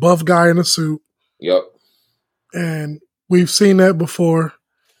getting is a buff guy in a suit. Yep. And we've seen that before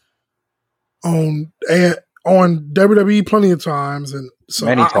on WWE plenty of times, and so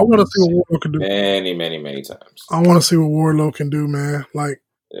I want to see what Wardlow can do. Many times. I want to see what Wardlow can do, man. Like,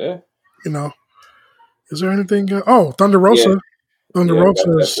 yeah, you know, is there anything? Thunder Rosa. Yeah. Thunder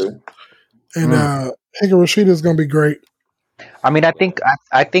Rosa and Hikaru Shida is going to be great. I mean, I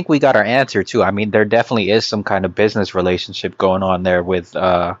think we got our answer too. I mean, there definitely is some kind of business relationship going on there with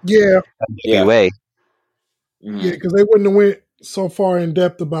NWA. Yeah, because they wouldn't have went so far in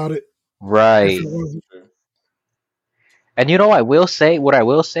depth about it, right? And you know, what I will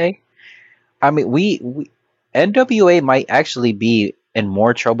say. I mean, we NWA might actually be in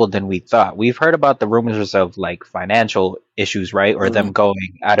more trouble than we thought. We've heard about the rumors of like financial issues, right, or them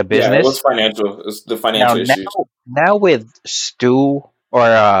going out of business. Yeah, it was financial. It's the financial issues. Now with Stu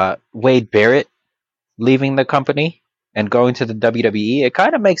or Wade Barrett leaving the company and going to the WWE, it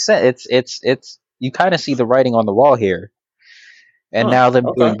kind of makes sense. It's you kind of see the writing on the wall here. And now them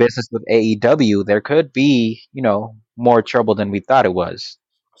doing business with AEW, there could be, more trouble than we thought it was.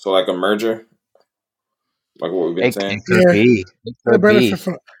 So like a merger? Like what we've been saying? It could be. It could be.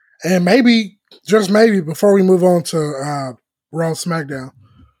 And maybe, just maybe, before we move on to Raw SmackDown,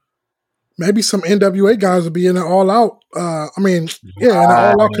 maybe some NWA guys will be in an all-out. in an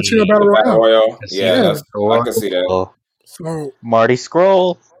all-out Casino Battle Royale. Yeah, I can see that. So Marty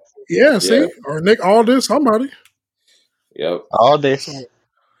Scurll. Yeah, see? Or Nick Aldis, somebody. Yep. Aldis.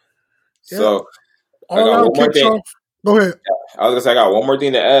 So all-out kicks off. Go ahead. I was gonna say I got one more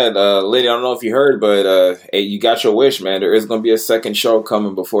thing to add. Lady, I don't know if you heard, but hey, you got your wish, man. There is gonna be a second show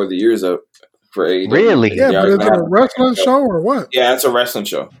coming before the year's up for AEW. Really? Yeah, but is it a wrestling show or what? Yeah, it's a wrestling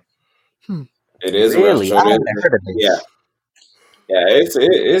show. It is really? a wrestling show. Yeah,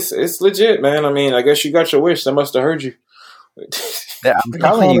 it's legit, man. I mean, I guess you got your wish. They must have heard you. Yeah, I'm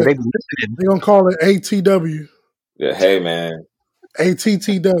telling you, they're gonna call it ATW. Yeah, hey man.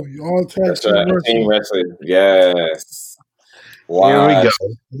 ATTW, all tag team wrestling. Yes. Wow.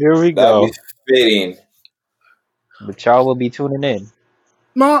 Here we go. That'd be fitting. But y'all will be tuning in.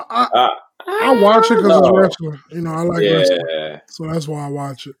 No, I watch it because it's wrestling. I like wrestling, so that's why I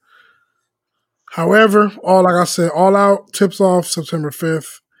watch it. However, like I said, All Out tips off September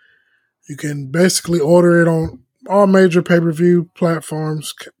 5th. You can basically order it on all major pay-per-view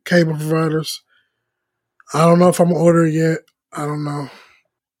platforms, cable providers. I don't know if I'm gonna order it yet. I don't know.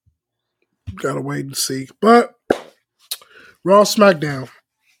 gotta wait and see. But Raw, SmackDown,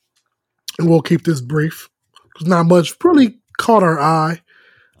 and we'll keep this brief because not much really caught our eye,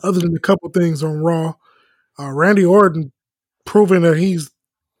 other than a couple things on Raw. Randy Orton proving that he's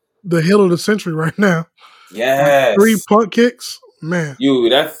the heel of the century right now. Yes. 3 punt kicks, man.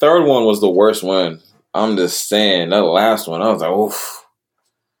 That third one was the worst one. I'm just saying, that last one, I was like, oof,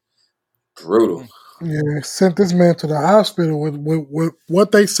 brutal. Yeah, sent this man to the hospital with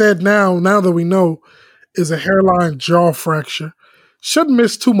what they said now that we know, is a hairline jaw fracture. Shouldn't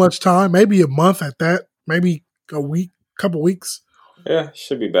miss too much time, maybe a month at that, maybe a week, couple weeks. Yeah,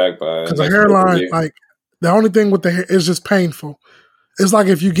 should be back by. Because the hairline, like, the only thing with the hair is just painful. It's like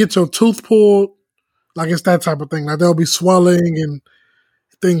if you get your tooth pulled, like it's that type of thing. Like there'll be swelling and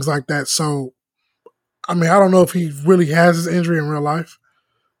things like that. So, I mean, I don't know if he really has his injury in real life,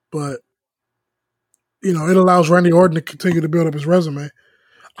 but, you know, it allows Randy Orton to continue to build up his resume.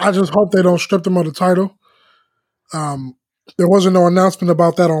 I just hope they don't strip him of the title. There wasn't no announcement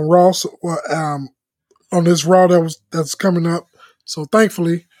about that on Raw, on this Raw that's coming up. So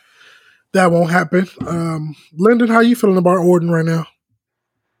thankfully, that won't happen. Lyndon, how you feeling about Orton right now?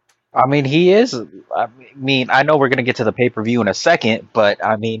 I mean, he is. I mean, I know we're going to get to the pay-per-view in a second, but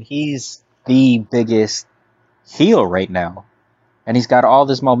I mean, he's the biggest heel right now, and he's got all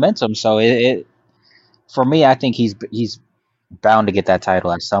this momentum. So for me, I think he's bound to get that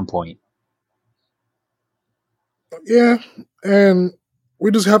title at some point. Yeah, and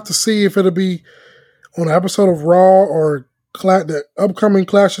we just have to see if it'll be on an episode of Raw or the upcoming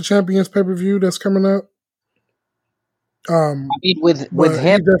Clash of Champions pay-per-view that's coming up. I mean, with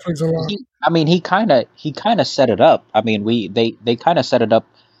him, he kind of set it up. I mean, they kind of set it up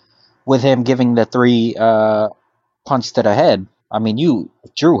with him giving the 3 punch to the head. I mean,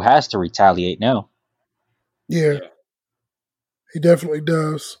 Drew has to retaliate now. Yeah, he definitely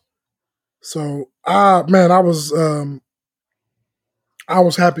does. So, man, I was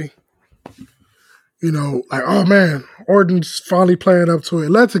happy. You know, like, oh man, Orton's finally playing up to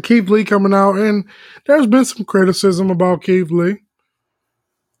it. Led to Keith Lee coming out, and there's been some criticism about Keith Lee.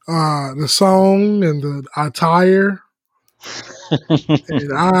 The song and the attire.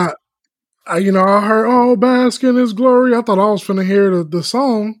 And I heard, oh, bask in his glory. I thought I was finna hear the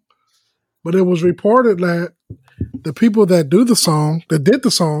song, but it was reported that the people that did the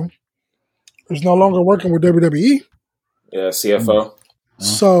song, is no longer working with WWE. Yeah, CFO.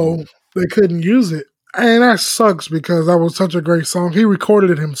 So they couldn't use it. And that sucks because that was such a great song. He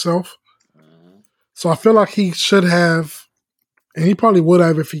recorded it himself. So I feel like he should have, and he probably would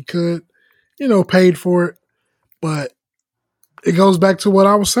have if he could, paid for it. But it goes back to what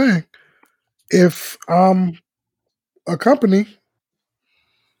I was saying. If I'm a company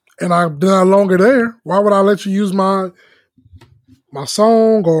and I'm no longer there, why would I let you use my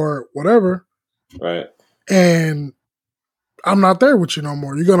song or whatever? Right. And I'm not there with you no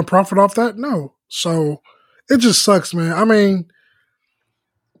more. You're going to profit off that? No. So it just sucks, man. I mean,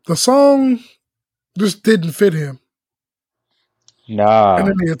 the song just didn't fit him. Nah. And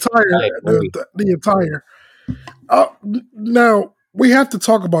then the attire. Now, we have to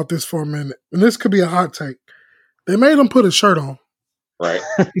talk about this for a minute. And this could be a hot take. They made him put a shirt on. Right.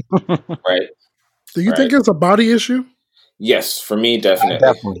 Right. Do you think it's a body issue? Yes, for me, definitely.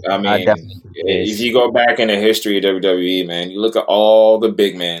 I mean, if you go back in the history of WWE, man, you look at all the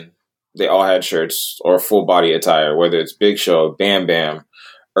big men, they all had shirts or full body attire, whether it's Big Show, Bam Bam,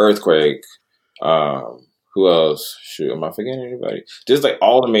 Earthquake, who else? Shoot, am I forgetting anybody? Just like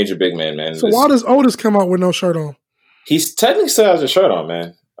all the major big men, man. So why does Otis come out with no shirt on? He's technically still has a shirt on,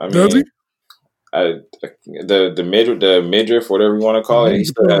 man. I mean, does he? The midriff, whatever you want to call it, he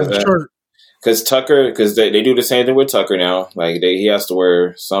still has that shirt. Because they do the same thing with Tucker now. Like he has to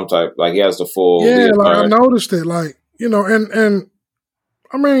wear some type, like he has the full. Yeah, like I noticed it, like and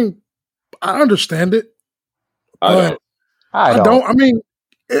I mean, I understand it. I don't. I mean,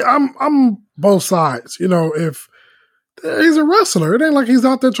 I'm both sides. If he's a wrestler, it ain't like he's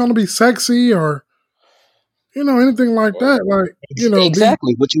out there trying to be sexy or anything like that. Like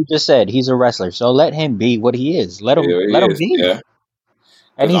exactly what you just said. He's a wrestler, so let him be what he is. Let him be. Yeah.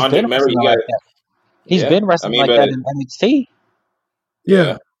 And he's been wrestling like that. He's been wrestling like that in NXT.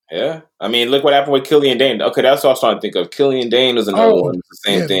 Yeah. Yeah. I mean, look what happened with Killian Dane. Okay, that's what I was trying to think of. Killian Dane was another one. It's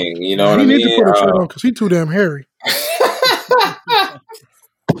the same thing. You know what I mean? He need to put a shirt on because he's too damn hairy.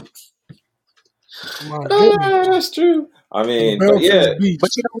 That's true. I mean, but you know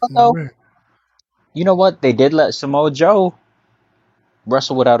what, though? You know what? They did let Samoa Joe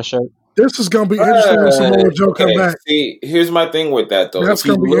wrestle without a shirt. This is going to be interesting when Samoa Joe come back. See, here's my thing with that, though. That's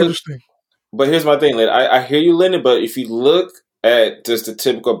going to be interesting. But here's my thing, Lynn. I hear you, Lyndon, but if you look at just the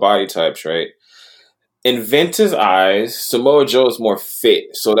typical body types, right? In Vince's eyes, Samoa Joe is more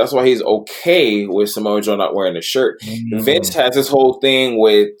fit, so that's why he's okay with Samoa Joe not wearing a shirt. Vince has this whole thing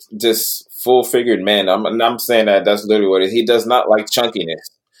with just full-figured men. I'm saying that's literally what it is. He does not like chunkiness.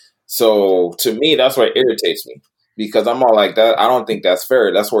 So to me, that's what irritates me because I'm all like that. I don't think that's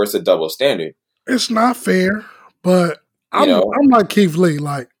fair. That's where it's a double standard. It's not fair, but I'm like Keith Lee.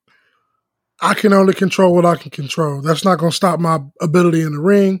 Like, I can only control what I can control. That's not going to stop my ability in the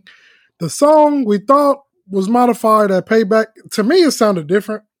ring. The song we thought was modified at Payback. To me, it sounded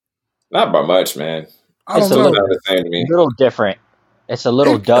different. Not by much, man. It's a little different. It's a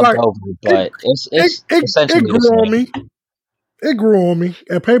little dubbed over, but it's essentially it grew on me. It grew on me.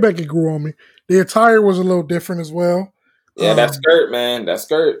 At Payback, it grew on me. The attire was a little different as well. Yeah, that skirt, man. That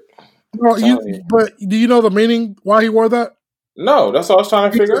skirt. No, but do you know the meaning why he wore that? No, that's what I was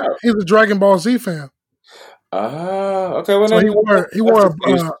trying to figure out. He's a Dragon Ball Z fan. Okay. Well, so he wore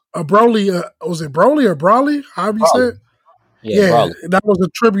a Broly. Was it Broly or Brawly? However you said. Yeah, that was a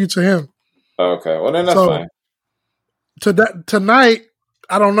tribute to him. Okay, well then that's fine. Tonight,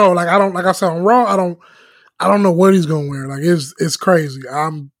 I don't know. Like I said on Raw, I don't know what he's gonna wear. Like it's crazy.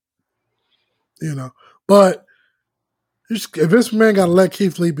 But if this man gotta let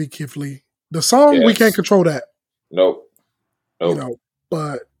Keith Lee be Keith Lee, the song we can't control that. Nope.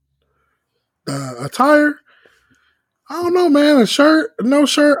 But the attire, I don't know, man. A shirt, no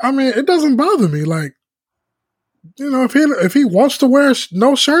shirt. I mean, it doesn't bother me. Like, if he wants to wear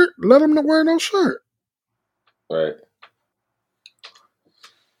no shirt, let him wear no shirt. Right.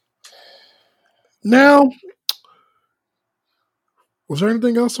 Now, was there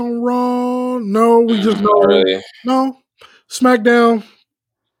anything else on Raw? No, we just know. Really? No. SmackDown.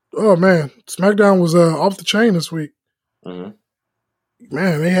 Oh man, SmackDown was off the chain this week. Mm-hmm.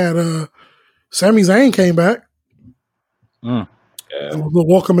 Man, they had Sami Zayn came back. Yeah. It was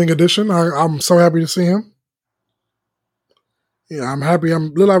a welcoming addition. I'm so happy to see him. Yeah, I'm happy.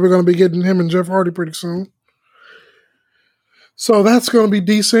 Look like we're going to be getting him and Jeff Hardy pretty soon. So that's going to be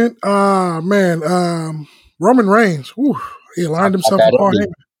decent. Roman Reigns. He aligned himself apart.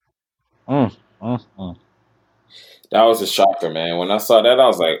 That was a shocker, man. When I saw that, I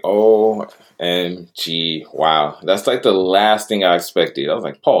was like, OMG, wow. That's like the last thing I expected. I was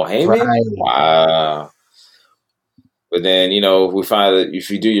like, Paul Heyman? Right. Wow. But then, we find that if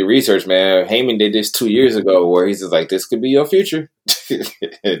you do your research, man, Heyman did this 2 years ago where he's just like, this could be your future.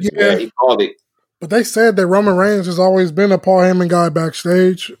 Yeah, he called it. But they said that Roman Reigns has always been a Paul Heyman guy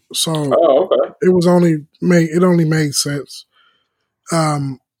backstage. So okay. It only made sense.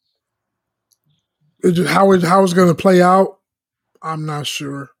 How it's going to play out, I'm not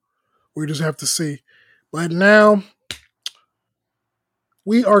sure. We just have to see. But now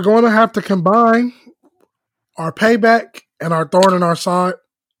we are going to have to combine our Payback and our Thorn in our side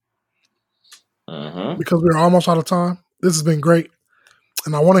because we're almost out of time. This has been great.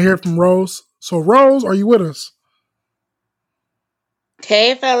 And I want to hear from Rose. So, Rose, are you with us?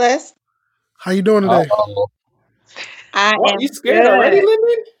 Hey, fellas. How you doing today? I am you scared good. already,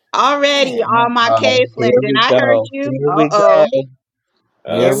 Lyndon? Already on my case, Lyndon. I heard you.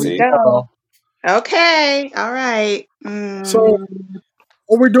 Here we go. Okay. All right. So,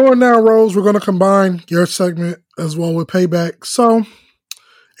 what we're doing now, Rose, we're going to combine your segment as well with Payback. So,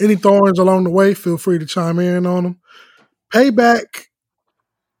 any thorns along the way, feel free to chime in on them. Payback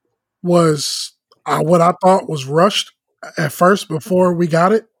was what I thought was rushed at first before we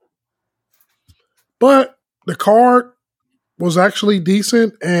got it. But the card was actually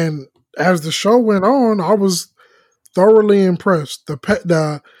decent, and as the show went on, I was thoroughly impressed. We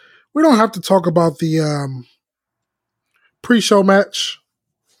don't have to talk about the pre-show match.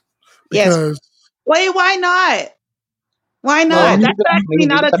 Because, yes. Wait, why not? Why not? That's actually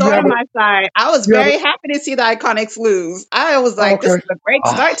not a thorn on my side. I was very happy to see the Iconics lose. I was like, this is a great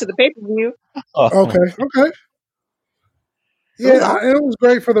start to the pay-per-view. Okay. Yeah, it was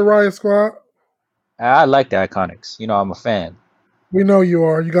great for the Riot Squad. I like the Iconics. I'm a fan. We know you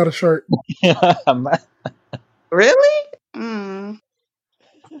are. You got a shirt. Really?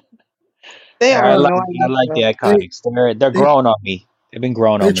 They are. I like the Iconics. They're growing on me. They've been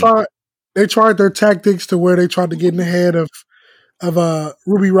growing on me. They tried their tactics to where they tried to get in the head of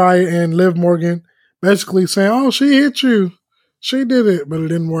Ruby Riott and Liv Morgan, basically saying, "Oh, she hit you, she did it," but it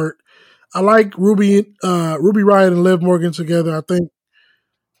didn't work. I like Ruby Riott and Liv Morgan together. I think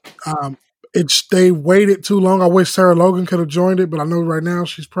they waited too long. I wish Sarah Logan could have joined it, but I know right now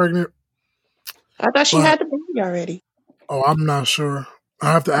she's pregnant. I thought she had the baby already. Oh, I'm not sure.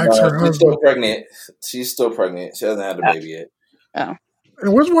 I have to ask her husband. She's still pregnant. She's still pregnant. She hasn't had the baby yet. Oh.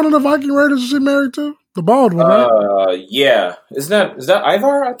 And which one of the Viking Raiders is she married to? The bald one, right? Yeah. Is that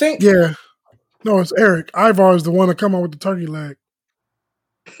Ivar? I think. Yeah. No, it's Eric. Ivar is the one that come out with the turkey leg.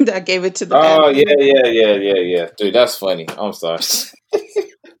 That gave it to the. Oh yeah. Dude, that's funny. I'm sorry.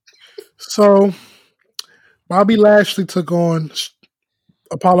 So, Bobby Lashley took on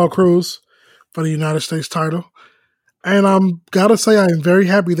Apollo Crews for the United States title, and I'm gotta say I am very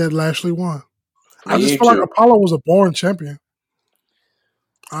happy that Lashley won. I just feel like Apollo was a boring champion.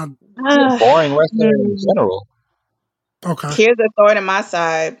 Boring wrestler in general. Okay. Here's a thorn in my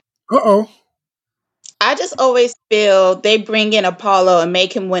side. Uh-oh. I just always feel they bring in Apollo and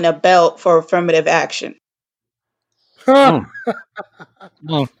make him win a belt for affirmative action. Like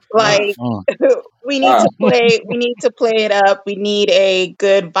we need to play it up. We need a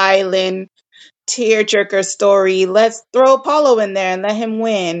good violin tearjerker story. Let's throw Apollo in there and let him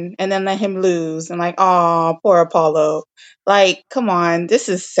win and then let him lose. And like, oh, poor Apollo. Like, come on, this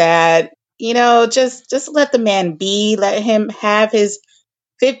is sad. You know, just let the man be. Let him have his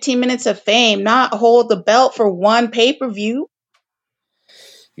 15 minutes of fame, not hold the belt for one pay-per-view.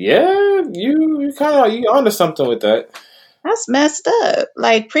 Yeah, you onto something with that. That's messed up.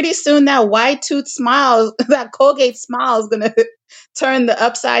 Like pretty soon that white tooth smile, that Colgate smile is gonna turn the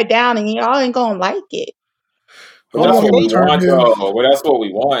upside down and y'all ain't gonna like it. But that's what we want, though. But that's what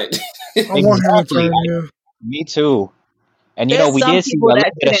we want. I want him to turn, yeah. Me too. And you know, we did see a little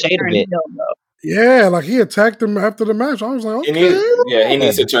bit of shade of it. Yeah, like he attacked him after the match. I was like, okay. He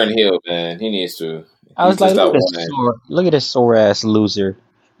needs to turn heel, man. He needs to. I was like, look at this sore ass loser.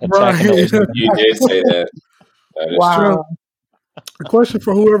 Right. You did say that. That is true. A question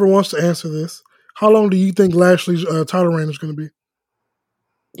for whoever wants to answer this. How long do you think Lashley's title reign is going to be?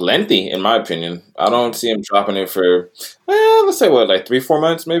 Lengthy, in my opinion. I don't see him dropping it for, let's say, like 3-4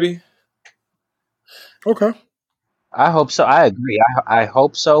 months, maybe? Okay. I hope so. I agree. I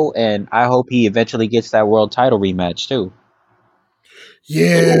hope so, and I hope he eventually gets that world title rematch, too.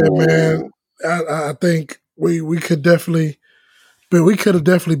 Yeah, man. I think we could definitely... But we could have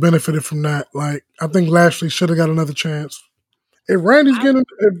definitely benefited from that. Like, I think Lashley should have got another chance. If Randy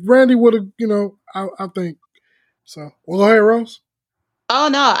would have, I think so. Well, go ahead, Rose. Oh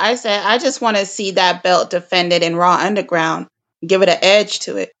no, I said I just want to see that belt defended in Raw Underground. Give it an edge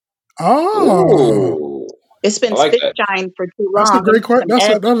to it. Oh, it's been spit-shined for too long. That's a great question.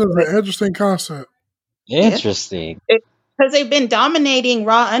 That is an interesting concept. Interesting. Because they've been dominating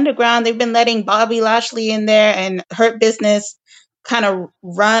Raw Underground. They've been letting Bobby Lashley in there and Hurt Business kind of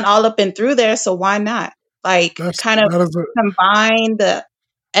run all up and through there, so why not? Like combine the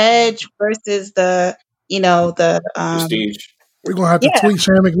edge versus the prestige. We're gonna have to tweet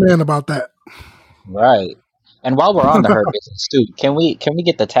Shane McMahon about that. Right. And while we're on the Hurt Business too, can we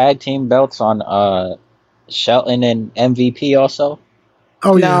get the tag team belts on Shelton and MVP also?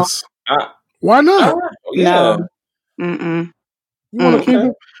 Oh no. Yes. Why not? Yeah. No. You want to keep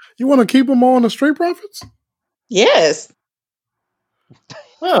them? You want to keep them on the Street Profits? Yes.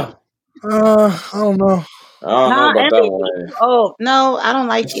 Huh. I don't know. I don't know about that one. Oh no, I don't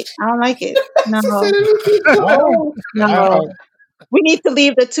like it. No. We need to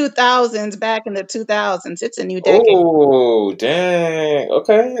leave the 2000s back in the 2000s. It's a new decade. Oh, dang.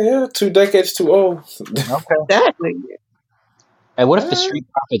 Okay, yeah, 2 decades too old. Okay. Exactly. And what if the Street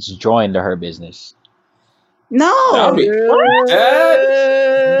Profits joined the Hurt Business? No.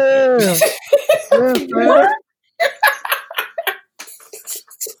 What?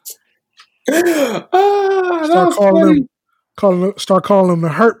 Start calling them the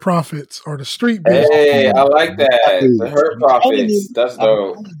Hurt Profits or the Street Business. Hey, I like that. The Hurt Profits. That's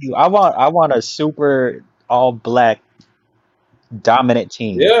dope. I want a super all black dominant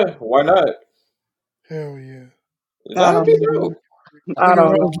team. Yeah, why not? Hell yeah. That'd be dope.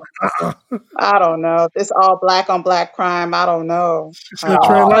 I don't know. This all black on black crime. I don't know. Tread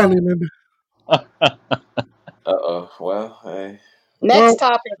lightly, Linda. Well, hey. Next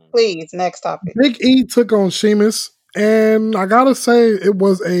topic, please. Next topic. Big E took on Sheamus, and I gotta say it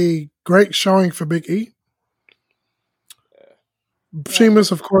was a great showing for Big E.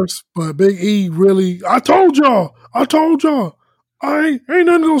 Sheamus, of course, but Big E really. I told y'all. Ain't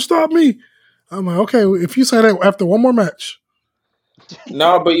nothing gonna stop me. I'm like, okay, if you say that after one more match.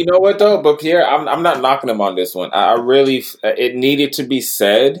 No, but you know what though? But Pierre, I'm not knocking him on this one. I really, it needed to be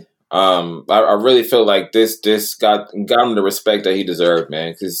said. I really feel like this got him the respect that he deserved,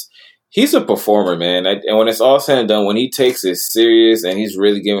 man, because he's a performer, man. And when it's all said and done, when he takes it serious and he's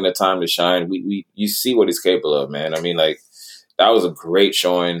really giving it time to shine, you see what he's capable of, man. I mean, like, that was a great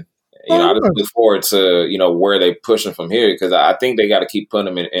showing. I just look forward to, where they push him from here, because I think they got to keep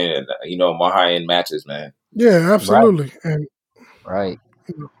putting him in more high-end matches, man. Yeah, absolutely. Right.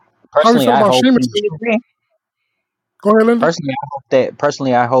 How do you Personally, feel I about hope. Sheamus? We agree. Go ahead, Linda.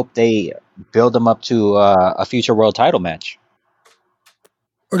 Personally, I hope they build them up to a future world title match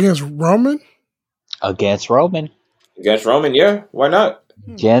Against Roman? against Roman. Against Roman, yeah, why not?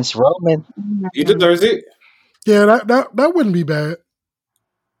 Against Roman. He deserves it. Yeah, that wouldn't be bad.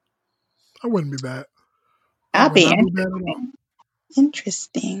 That wouldn't be bad. That'd That would be not be bad at all. interesting.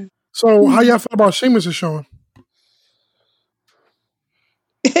 Interesting. So, how y'all feel about Sheamus is showing?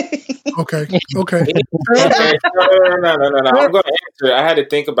 Okay. Okay, no. I'm going to answer. I had to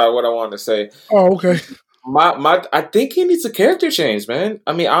think about what I wanted to say. Oh, okay. I think he needs a character change, man.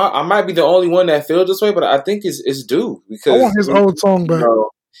 I mean, I might be the only one that feels this way, but I think it's due because I want his old song back.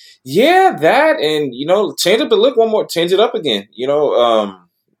 Yeah, that and change up the look one more, change it up again. I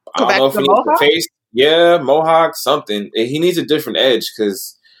don't know if he needs the face. Yeah, mohawk, something. He needs a different edge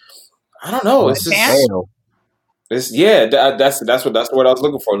because I don't know. It's just that's what I was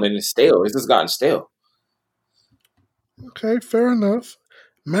looking for. And then it's stale. It's just gotten stale. Okay, fair enough.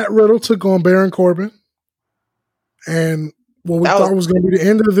 Matt Riddle took on Baron Corbin. And what we thought was going to be the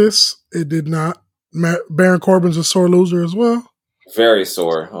end of this, it did not. Baron Corbin's a sore loser as well. Very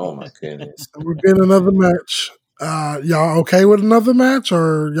sore. Oh, my goodness. We're getting another match. Y'all okay with another match,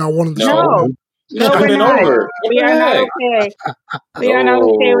 or y'all wanted to No, we're not. We are not okay. We are not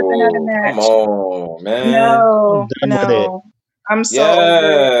okay with another match. Come on, man. No. I'm so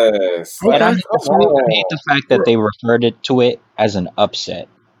yes. And I hate the fact that they referred to it as an upset.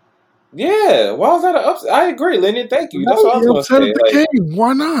 Yeah, why was that an upset? I agree, Lennon. Thank you. That's what I was going to say. The king.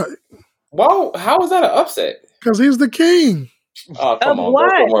 Why not? Wow, how was that an upset? Because he's the king. Oh, come on.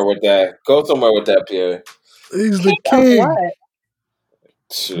 What? Go somewhere with that, Pierre. He's the king.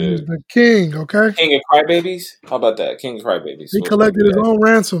 Shit. He's the king, okay? King of Crybabies? How about that? King of Crybabies. He collected his own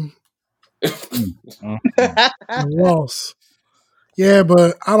ransom. And lost. Yeah,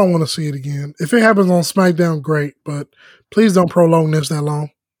 but I don't want to see it again. If it happens on SmackDown, great. But please don't prolong this that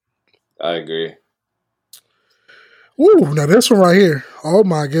long. I agree. Ooh, now this one right here. Oh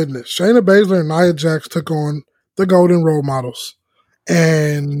my goodness. Shayna Baszler and Nia Jax took on the Golden Role Models.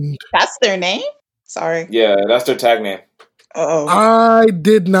 And that's their name? Sorry. Yeah, that's their tag name. Oh. I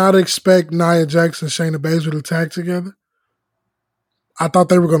did not expect Nia Jax and Shayna Baszler to tag together. I thought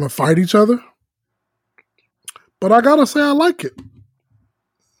they were going to fight each other. But I got to say, I like it.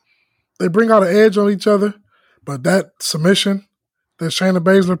 They bring out an edge on each other. But that submission that Shayna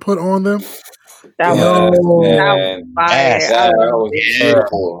Baszler put on them. That was fire. That was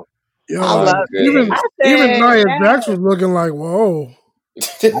beautiful. I love it. Even Nia Jax was looking like, whoa.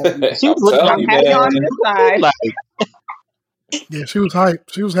 She was looking happy on this side. Yeah, she was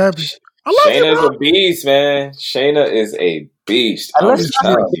hyped. She was happy. Shayna is a beast, man. Shayna is a beast.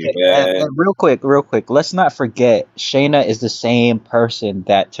 Real quick. Let's not forget, Shayna is the same person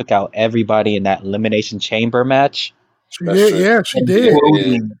that took out everybody in that Elimination Chamber match. She did.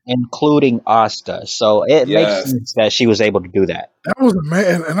 Including Asuka. So it makes sense that she was able to do that. That was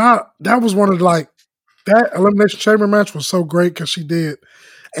amazing. And that was one of that Elimination Chamber match was so great because she did.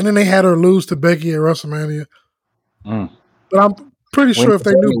 And then they had her lose to Becky at WrestleMania. But I'm pretty sure if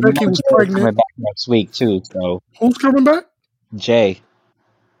they knew Becky was pregnant. Coming back next week, too. So who's coming back? Jay.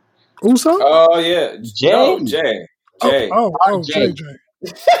 Uso? Oh, yeah. Jay. No, Jay. Jay.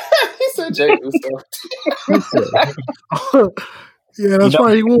 He said Jay Uso. Yeah, that's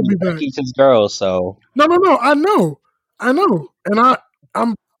right. He will be back. He's his girl, so. No. I know. And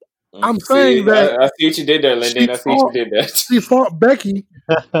I'm saying that. I see what you did there, Lyndon. I see what you did there. She fought Becky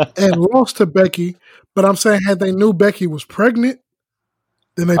and lost to Becky, but I'm saying had they knew Becky was pregnant,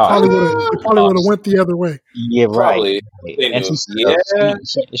 then they probably would have went the other way. Yeah, right. And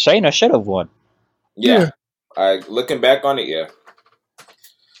Shayna should have won. Yeah. Looking back on it, yeah.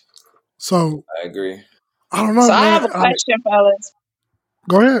 So I agree. I don't know. So I have a question, fellas.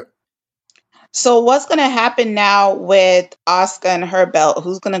 Go ahead. So what's going to happen now with Asuka and her belt?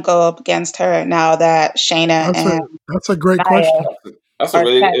 Who's going to go up against her now that Shayna that's a great question. That's a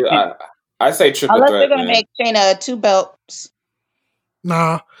really good. I say triple unless threat. They're going to make Shayna 2 belts.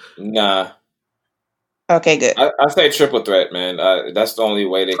 Nah. Okay, good. I say triple threat, man. That's the only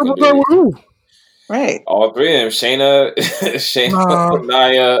way they can do it. Who? Right. All 3 of them, Shayna,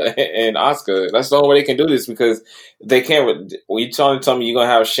 Nia, and Asuka. That's the only way they can do this because they can't. When you tell me you're gonna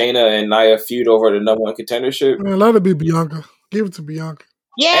have Shayna and Nia feud over the number 1 contendership, man, let it be Bianca. Give it to Bianca.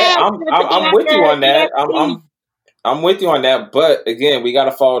 Yeah, hey, I'm with you on that. I'm with you on that. But again, we got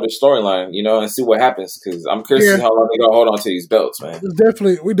to follow the storyline, and see what happens because I'm curious to see how long they're gonna hold on to these belts, man.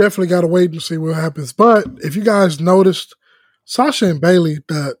 We definitely got to wait and see what happens. But if you guys noticed, Sasha and Bayley,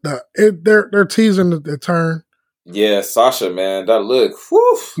 they're teasing the turn. Yeah, Sasha, man, that look.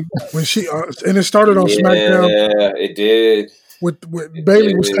 Whew. when she and it started on SmackDown. Yeah, it did. With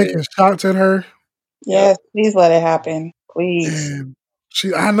Bailey was taking shots at her. Yes, please let it happen, please. And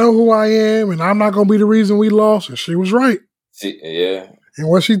I know who I am, and I'm not gonna be the reason we lost. And she was right. Yeah. And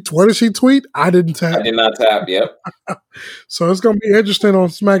what did she tweet? I didn't tap. I did not tap. Yep. So it's gonna be interesting on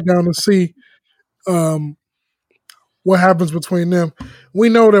SmackDown to see what happens between them. We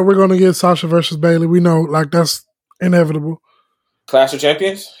know that we're gonna get Sasha versus Bailey. We know, like, that's inevitable. Clash of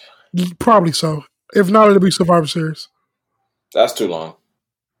Champions? Probably so. If not, it'll be Survivor Series. That's too long.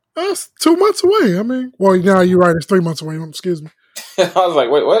 That's 2 months away. I mean, well, now you're right. It's 3 months away. Excuse me. I was like,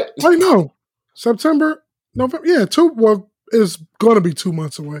 wait, what? Wait, no. September, November. Yeah, it's going to be 2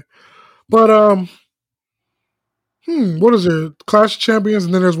 months away. But, what is there? Clash of Champions,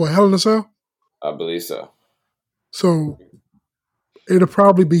 and then there's what, Hell in a Cell? I believe so. So it'll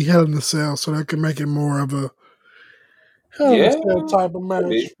probably be Hell in a Cell, so that can make it more of a Hell in a Cell type of match.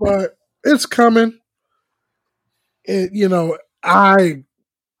 Maybe. But it's coming. I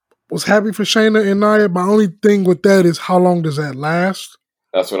was happy for Shayna and Nia. My only thing with that is how long does that last?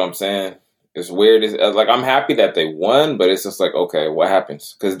 That's what I'm saying. It's weird. Like, I'm happy that they won, but it's just like, okay, what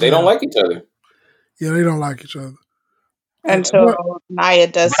happens? Because they don't like each other. Yeah, they don't like each other. Until Nia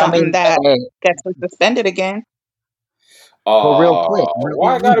does something that gets her suspended again. Oh, real quick.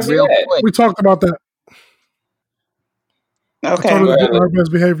 Why gotta be that? Quick. We talked about that. Okay. Her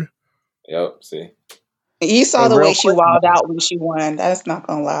best behavior. Yep, see. You saw the way she wilded out when she won. That's not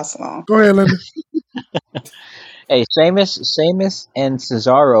going to last long. Go ahead, Linda. Hey, Sheamus and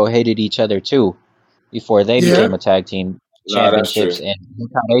Cesaro hated each other too before they became a tag team championships, and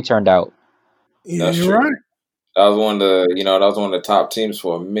look how they turned out. Yeah, you're right. That was one of the top teams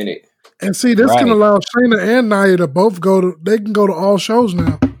for a minute. And see, this can allow Shayna and Nia to both they can go to all shows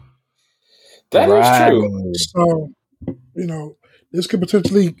now. That is true. So, this could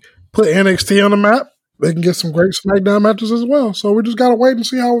potentially put NXT on the map. They can get some great SmackDown matches as well. So we just got to wait and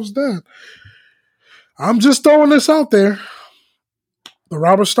see how it's done. I'm just throwing this out there. The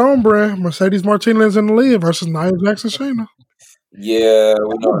Robert Stone brand, Mercedes Martinez and Aaliyah versus Nia Jax and Shayna. Yeah,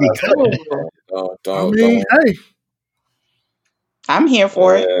 we know that. Hey. I'm here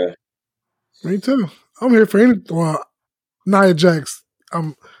for it. Me too. I'm here for Nia Jax.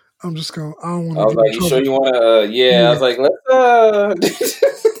 I'm just going. I don't want to. I was like, you sure you want to? Yeah. I was like, let's.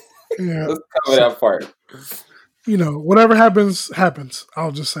 Yeah. Let's cover that part. Whatever happens.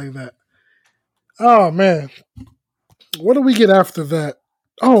 I'll just say that. Oh man, what do we get after that?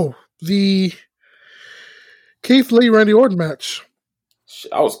 Oh, the Keith Lee Randy Orton match.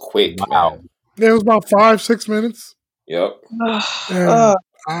 That was quick. Wow. Man. Yeah, it was about 5-6 minutes. Yep. Here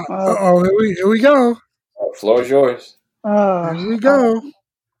we go. Floor is yours. Here we go.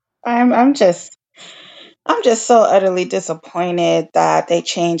 I'm just so utterly disappointed that they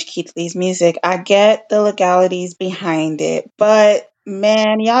changed Keith Lee's music. I get the legalities behind it, but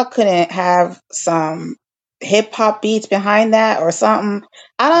man, y'all couldn't have some hip hop beats behind that or something.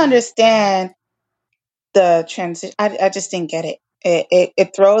 I don't understand the transition. I just didn't get it.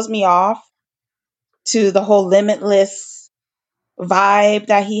 It throws me off to the whole Limitless vibe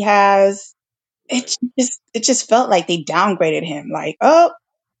that he has. It just felt like they downgraded him. Like,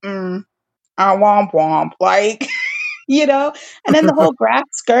 womp womp, like, and then the whole grass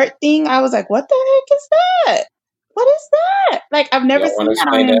skirt thing, I was like, what the heck is that? What is that? Like, I've never seen that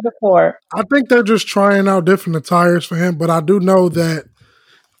on him before. I think they're just trying out different attires for him, but I do know that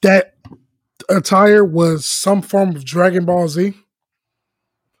attire was some form of Dragon Ball Z.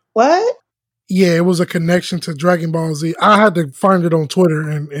 What? Yeah, it was a connection to Dragon Ball Z. I had to find it on Twitter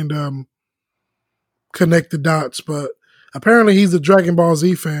and connect the dots, but apparently he's a Dragon Ball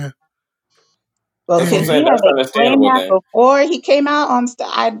Z fan. Well, because he had explained that before he came out on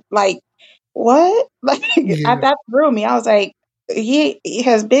stage, what? That threw me. I was like, he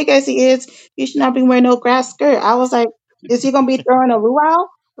as big as he is, he should not be wearing no grass skirt. I was like, is he gonna be throwing a luau?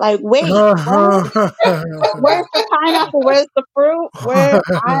 Like, wait, where's the pineapple? Where's the fruit?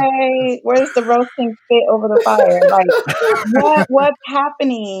 Where's the roasting spit over the fire? Like, what's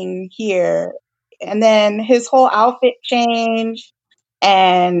happening here? And then his whole outfit change,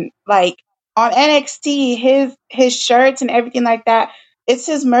 and like on NXT, his shirts and everything like that, it's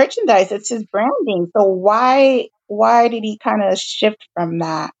his merchandise, it's his branding. So why did he kind of shift from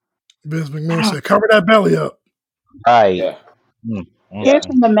that? Vince McMahon said, "Cover that belly up." Right. Yeah. Here's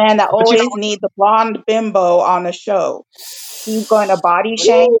from the man that always needs the blonde bimbo on the show. He's going to body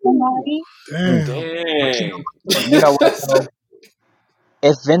shame somebody. Dang. You know what?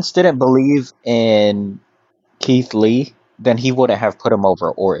 If Vince didn't believe in Keith Lee, then he wouldn't have put him over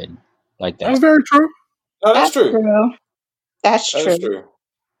Orton like that. That's very true. No, that's true. true. That's That is true. true.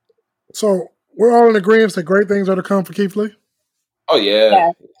 So we're all in agreement that great things are to come for Keith Lee. Oh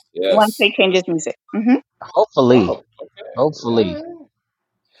yeah. Yeah. Once Yes. they change his music. Mm-hmm. Hopefully, Oh, okay. hopefully.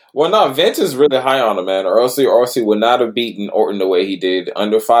 Well, no, Vince is really high on him, man. Or else he would not have beaten Orton the way he did,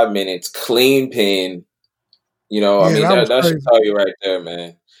 under 5 minutes, clean pin. You know, I mean, that was that should crazy. tell you right there,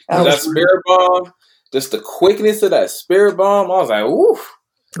 man. That That was spirit bomb, just the quickness of that spirit bomb, I was like, ooh,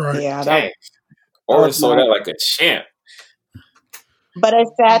 right. Yeah, dang. that Orton was saw nice. that like a champ. But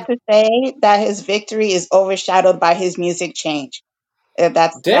it's sad to say that his victory is overshadowed by his music change.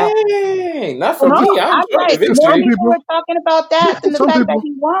 That's sad. Dang, not for No, me. I I'm enjoyed the right. For More some victory. people people, are talking about that than the some fact that people,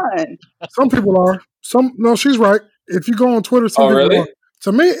 he won. some people are. No, she's right. If you go on Twitter, some Oh, people really? are.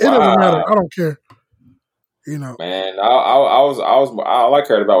 To me, it doesn't matter. Wow. I don't care. You know. Man, all I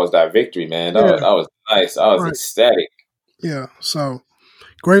cared about was that victory, man. That Yeah. was nice. I was Right. ecstatic. Yeah. So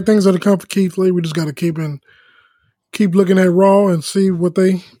great things are to come for Keith Lee. We just got to keep looking at Raw and see what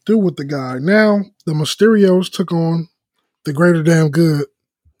they do with the guy. Now the Mysterios took on the Greater Damn Good,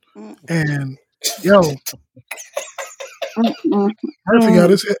 and yo, Murphy got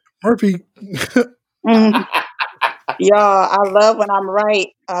his head. Murphy. Y'all, I love when I'm right.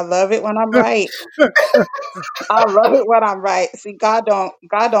 I love it when I'm right. I love it when I'm right. See, God don't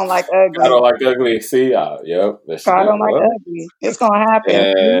like ugly. I don't like ugly. See, yep. God don't like ugly. It's gonna happen.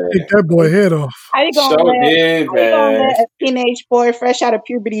 Yeah. Take that boy head off. How you gonna So let did, how you gonna man. let a teenage boy fresh out of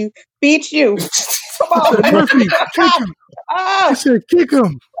puberty beat you? Come He said, on. Murphy, kick him. He Oh, said, kick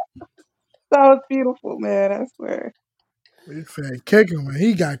him. that was beautiful, man. I swear. He said, kick him, and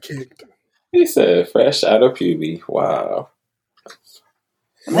he got kicked. He said, fresh out of puberty. Wow.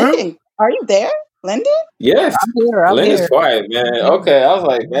 Lyndon, are you there? Lyndon? Yes. I'm here. I'm Lynn is here. quiet, man. Okay. I was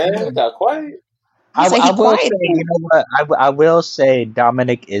like, man, it got quiet. He's like, I he will quiet say, again. you know what? I will say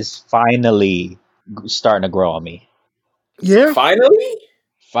Dominic is finally starting to grow on me. Yeah, Finally?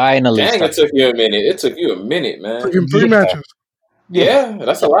 Finally Dang, it starting. took you a minute. It took you a minute, man. took him 3 Yeah. matches. Yeah,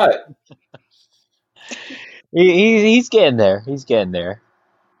 that's a lot. He's getting there. He's getting there.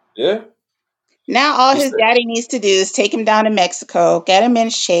 Yeah. Now all He his said, daddy needs to do is take him down to Mexico, get him in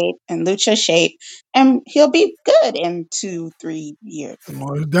shape and lucha shape, and he'll be good in 2-3 years.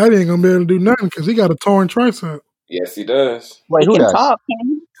 Well, his daddy ain't gonna be able to do nothing because he got a torn tricep. yes, he does. Wait, He who can does? talk, can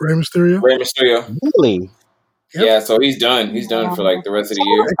he? Rey Mysterio. Rey Mysterio. Really? Yep. Yeah, so he's done. He's done for like the rest of the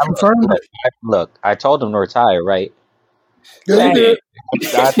year. They confirmed it. Look, I told him to retire, right? Yeah, Yeah, he he did.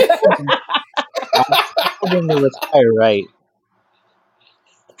 did. I told him to retire, right?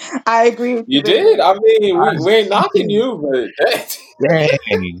 I agree with You you. Lyndon. did? I mean, we ain't knocking you, but Dang.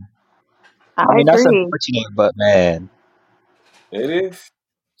 I I mean, that's agree. unfortunate, but man. it is.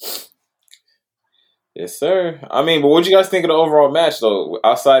 Yes, sir. I mean, but what you guys think of the overall match, though?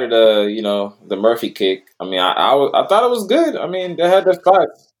 Outside of the Murphy kick. I mean, I thought it was good. I mean, they had their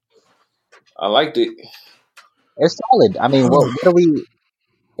spots. I liked it. It's solid. I mean, what are we...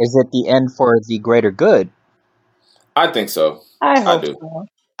 Is it the end for the greater good? I think so. I I hope do. so.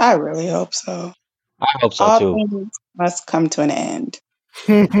 I really hope so. I hope so, All too. things must come to an end.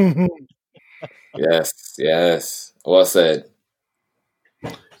 Yes. Well said.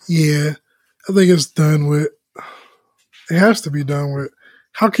 Yeah, I think it's done with. It has to be done with.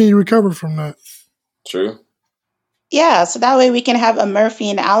 How can you recover from that? True. Yeah, so that way we can have a Murphy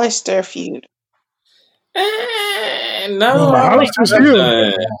and Alistair feud. No, Well, I'm like, Alistair's that's heel.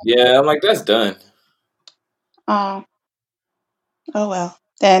 done. Yeah, I'm like, that's done. Oh well.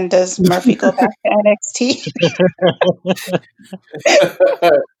 Then does Murphy go back to NXT?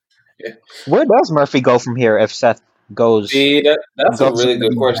 Where does Murphy go from here if Seth goes... See, that's a goes really to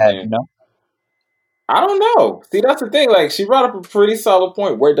good the question. head, you know? I don't know. See, that's the thing. Like, she brought up a pretty solid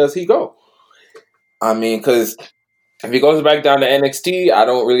point. Where does he go? I mean, because if he goes back down to NXT, I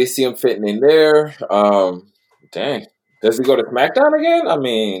don't really see him fitting in there. Dang. Does he go to SmackDown again? I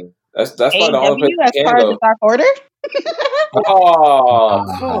mean, that's probably the only place AEW as he can part of go. the Dark Order? Oh,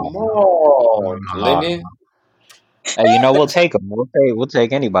 come on, Lyndon. Hey, you know, we'll take him. We'll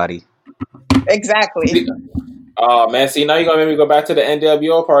take anybody. Exactly. Oh, man. See, now you're going to make me go back to the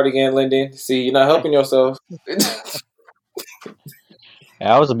NWO part again, Lyndon. See, you're not helping yourself.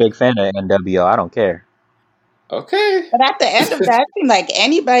 I was a big fan of NWO. I don't care. Okay. But at the end of that, it seemed like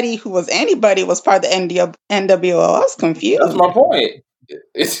anybody who was anybody was part of the NWO. I was confused. That's my point.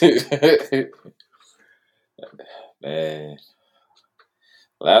 Man.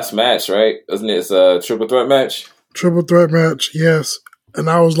 Last match, right? Isn't it? It's a triple threat match? Triple threat match, yes. And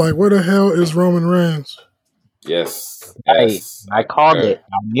I was like, where the hell is Roman Reigns? Yes. Hey, I called it.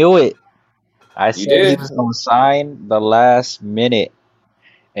 I knew it. I said he did? was going to sign the last minute.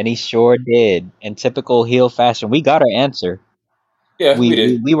 And he sure did. In typical heel fashion, we got our answer. Yeah, we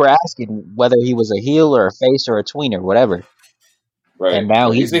did. We were asking whether he was a heel or a face or a tweener, whatever. Right. And now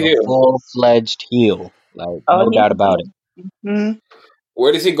But he's he's a a heel. full-fledged heel. Like, Oh, no he's doubt about it. hmm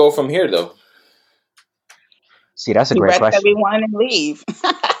Where does he go from here, though? See, that's a He great wrecks question. everyone and leave.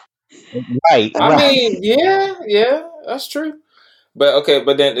 Right, I right. mean, yeah, that's true. But okay,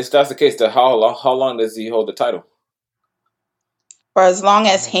 but then if that's the case, then how long does he hold the title? For as long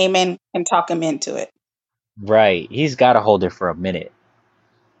as Heyman can talk him into it. Right. He's got to hold it for a minute.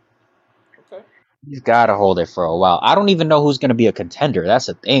 Okay. He's got to hold it for a while. I don't even know who's going to be a contender. That's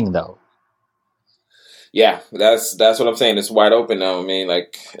the thing, though. Yeah, that's what I'm saying. It's wide open now. I mean,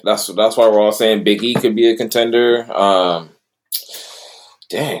 like that's why we're all saying Big E could be a contender.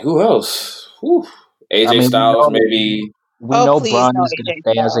 Dang, who else? Whew. AJ I mean, Styles, maybe. we Oh, know please, Braun no is going to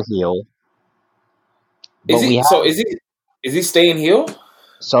AJ stay as a Styles. heel. Is But we he? have, So is he staying heel?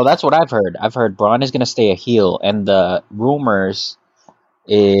 so that's what I've heard. I've heard Braun is going to stay a heel, and the rumors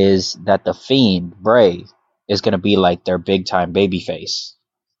is that the Fiend Bray is going to be like their big time babyface,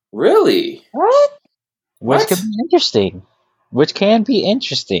 Really? What? which could What? be interesting. Which can be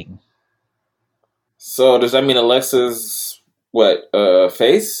interesting. So does that mean Alexa's what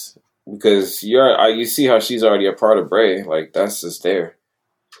face? Because you see how she's already a part of Bray. Like that's just there.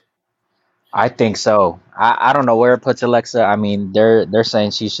 I think so. I don't know where it puts Alexa. I mean, they're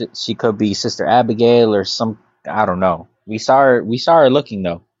saying she could be Sister Abigail or some. I don't know. We saw her looking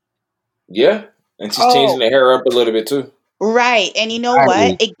though. Yeah, and she's changing Oh, the hair up a little bit too. right. And you know what?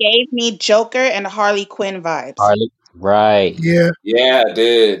 Right, It gave me Joker and Harley Quinn vibes. Harley. Right. Yeah, Yeah, it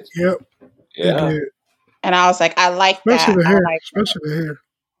did. yep, it Yeah. did. And I was like, I like Especially that. the I hair. like that. Especially the hair.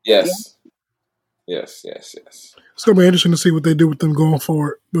 Yes. Yes. It's gonna be interesting to see what they do with them going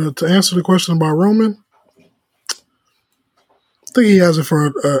forward. But to answer the question about Roman, I think he has it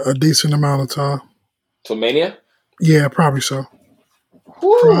for a decent amount of time. Till Mania? Yeah, probably so.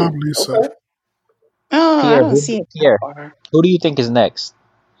 Woo, Probably so. okay. Oh, I Pierre, don't see it that Pierre, far. who do you think is next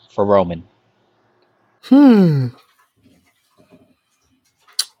for Roman? I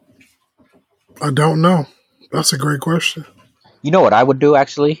don't know. That's a great question. You know what I would do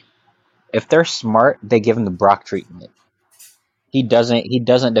actually? If they're smart, they give him the Brock treatment. He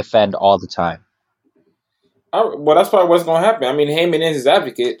doesn't defend all the time. Well, that's probably what's going to happen. I mean, Heyman is his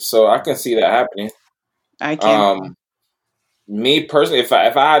advocate, so I can see that happening. I can't. Me personally, if I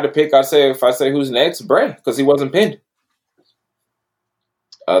had to pick, I'd say who's next, Bray, because he wasn't pinned.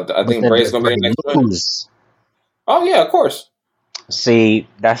 I But think then Bray's does going to be the Bray next one. lose? Oh yeah, of course. See,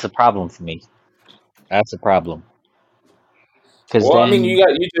 that's a problem for me. That's a problem. Because Well, I mean, then you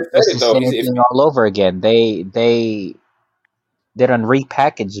just said it's it the though. same If thing all over again. They done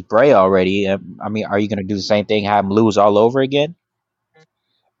repackaged Bray already. I mean, are you gonna do the same thing? Have him lose all over again?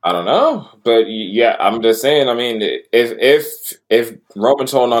 I don't know, but yeah, I'm just saying. I mean, if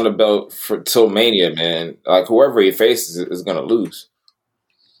Roman's holding on the belt for till Mania, man, like whoever he faces is going to lose.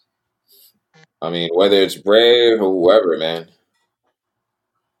 I mean, whether it's Bray or whoever, man.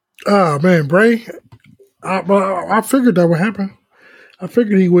 Oh man, Bray. I figured that would happen. I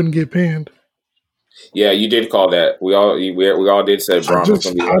figured he wouldn't get pinned. Yeah, you did call that. We all did say Braun was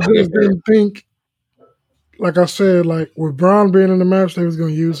going to be the I one to just get pinned. didn't think. Like I said, like with Braun being in the match, they was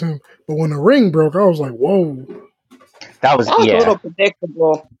going to use him. But when the ring broke, I was like, "Whoa!" That was That was a yeah. little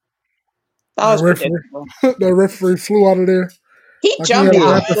predictable. That was predictable. That referee flew out of there. He Like jumped he in.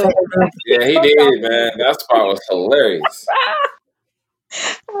 had to too. follow Yeah, he did, man. That part was hilarious.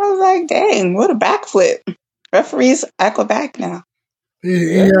 I was like, dang, what a backflip. Referees acrobat now.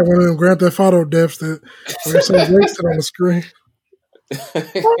 He had one of them Grand Theft Auto deaths that where it says wasted on the screen.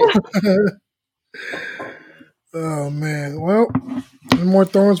 Oh man! Well, any more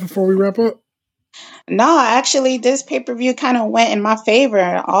thorns before we wrap up? No, actually, this pay-per-view kind of went in my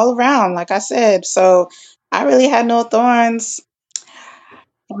favor all around, like I said. So I really had no thorns.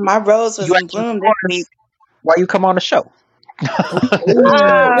 My rose was You in had some bloom this thorns. week. Why you come on the show?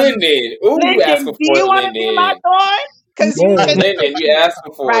 Linden. Ooh, you Linden, asking do for you it, want to be my Linden. thorn? Because you just Linden, you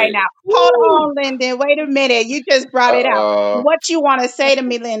asking for right it. now. Woo. Hold on, Linden. Wait a minute. You just brought it out. Uh-oh. What you want to say to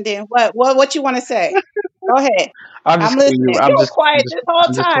me, Linden? What you want to say? Go ahead. I'm listening. You were quiet this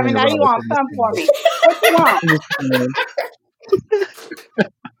whole time, and now you want to come for me. What you want?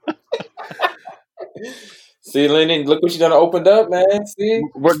 See, Linden, look what you done opened up, man. See?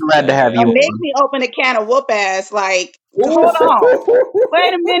 We're glad to have you Don't make on. me open a can of whoop ass. Like, hold on.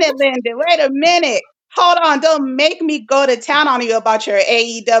 Wait a minute, Linden. Wait a minute. Hold on. Don't make me go to town on you about your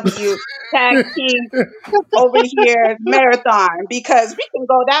AEW tag team over here marathon, because we can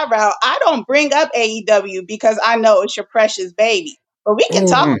go that route. I don't bring up AEW because I know it's your precious baby. but we can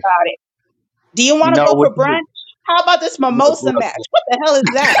talk Mm. about it. Do you want to No, go what for brunch? How about this mimosa match? What the hell is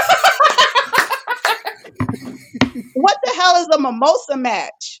that? What the hell is a mimosa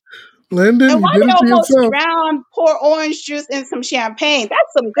match? Lyndon, And you why did they it to almost yourself. pour orange juice in some champagne?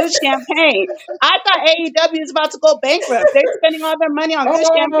 That's some good champagne. I thought AEW is about to go bankrupt. They're spending all their money on good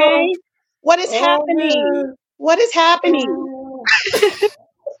champagne. What is happening? man. What is happening?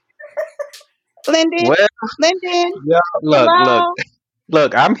 Lyndon? Well, Lyndon? yeah, Hello?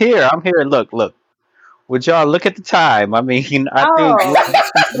 look. I'm here. Look. Would y'all look at the time? I mean, I think Oh,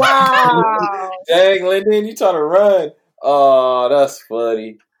 wow. Dang, Lyndon, you trying to run? Oh, that's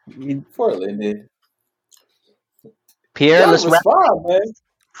funny. Poor Lyndon. Pierre, Gotta let's wrap. respond,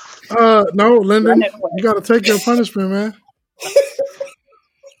 man. No, Lyndon, Run it away. you got to take your punishment, man.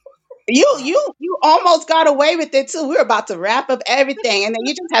 You almost got away with it too. We were about to wrap up everything, and then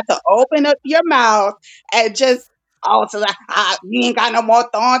you just had to open up your mouth and just so like, you ain't got no more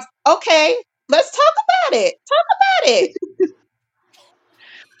thorns. Okay, let's talk about it. Talk about it.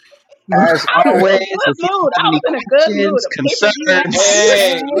 As I was always, in a good if you mood. I have was any in a good mood. questions, The pay-per-view went my concerns,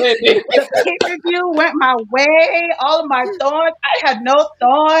 Hey, way. Lyndon. The pay-per-view went my way. All of my thorns. I had no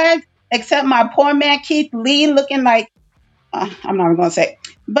thorns except my poor man Keith Lee looking like I'm not even gonna say.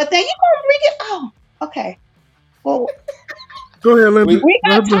 But then you gonna bring it. Oh, okay. Well, Go ahead, Lyndon. we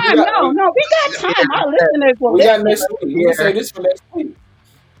got Wrap time. it. No, we got time. Our listeners will We got listen. next week. We can say this for next week.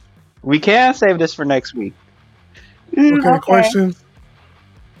 we can save this for next week. Okay, questions,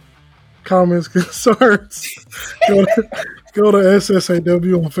 comments, concerns. Go to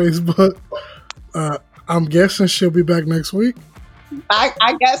SSAW on Facebook. I'm guessing she'll be back next week.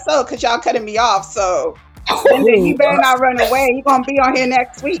 I guess so, because y'all cutting me off. So Lyndon, you better not run away. You're gonna be on here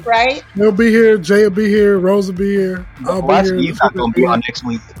next week, right? He'll be here. Jay will be here. Rose will be here. I'll Watch be here. you not gonna be on next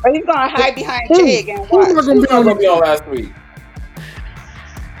week. Or you gonna hide behind Who- Jay again? Who's not Watch. gonna Who's be not on? gonna be on last week?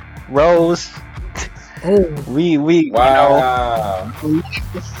 Rose, Oh, we you know, Wow.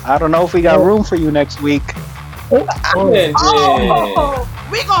 I don't know if we got room for you next week. Lyndon. Oh,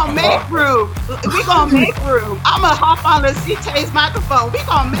 we gonna make room. We gonna make room. I'm gonna hop on Lucite's microphone. We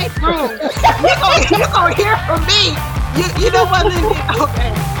gonna make room. You gonna hear from me. You know what, Lyndon?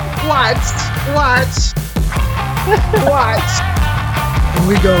 Okay, watch.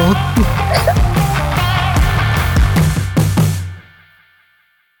 we go.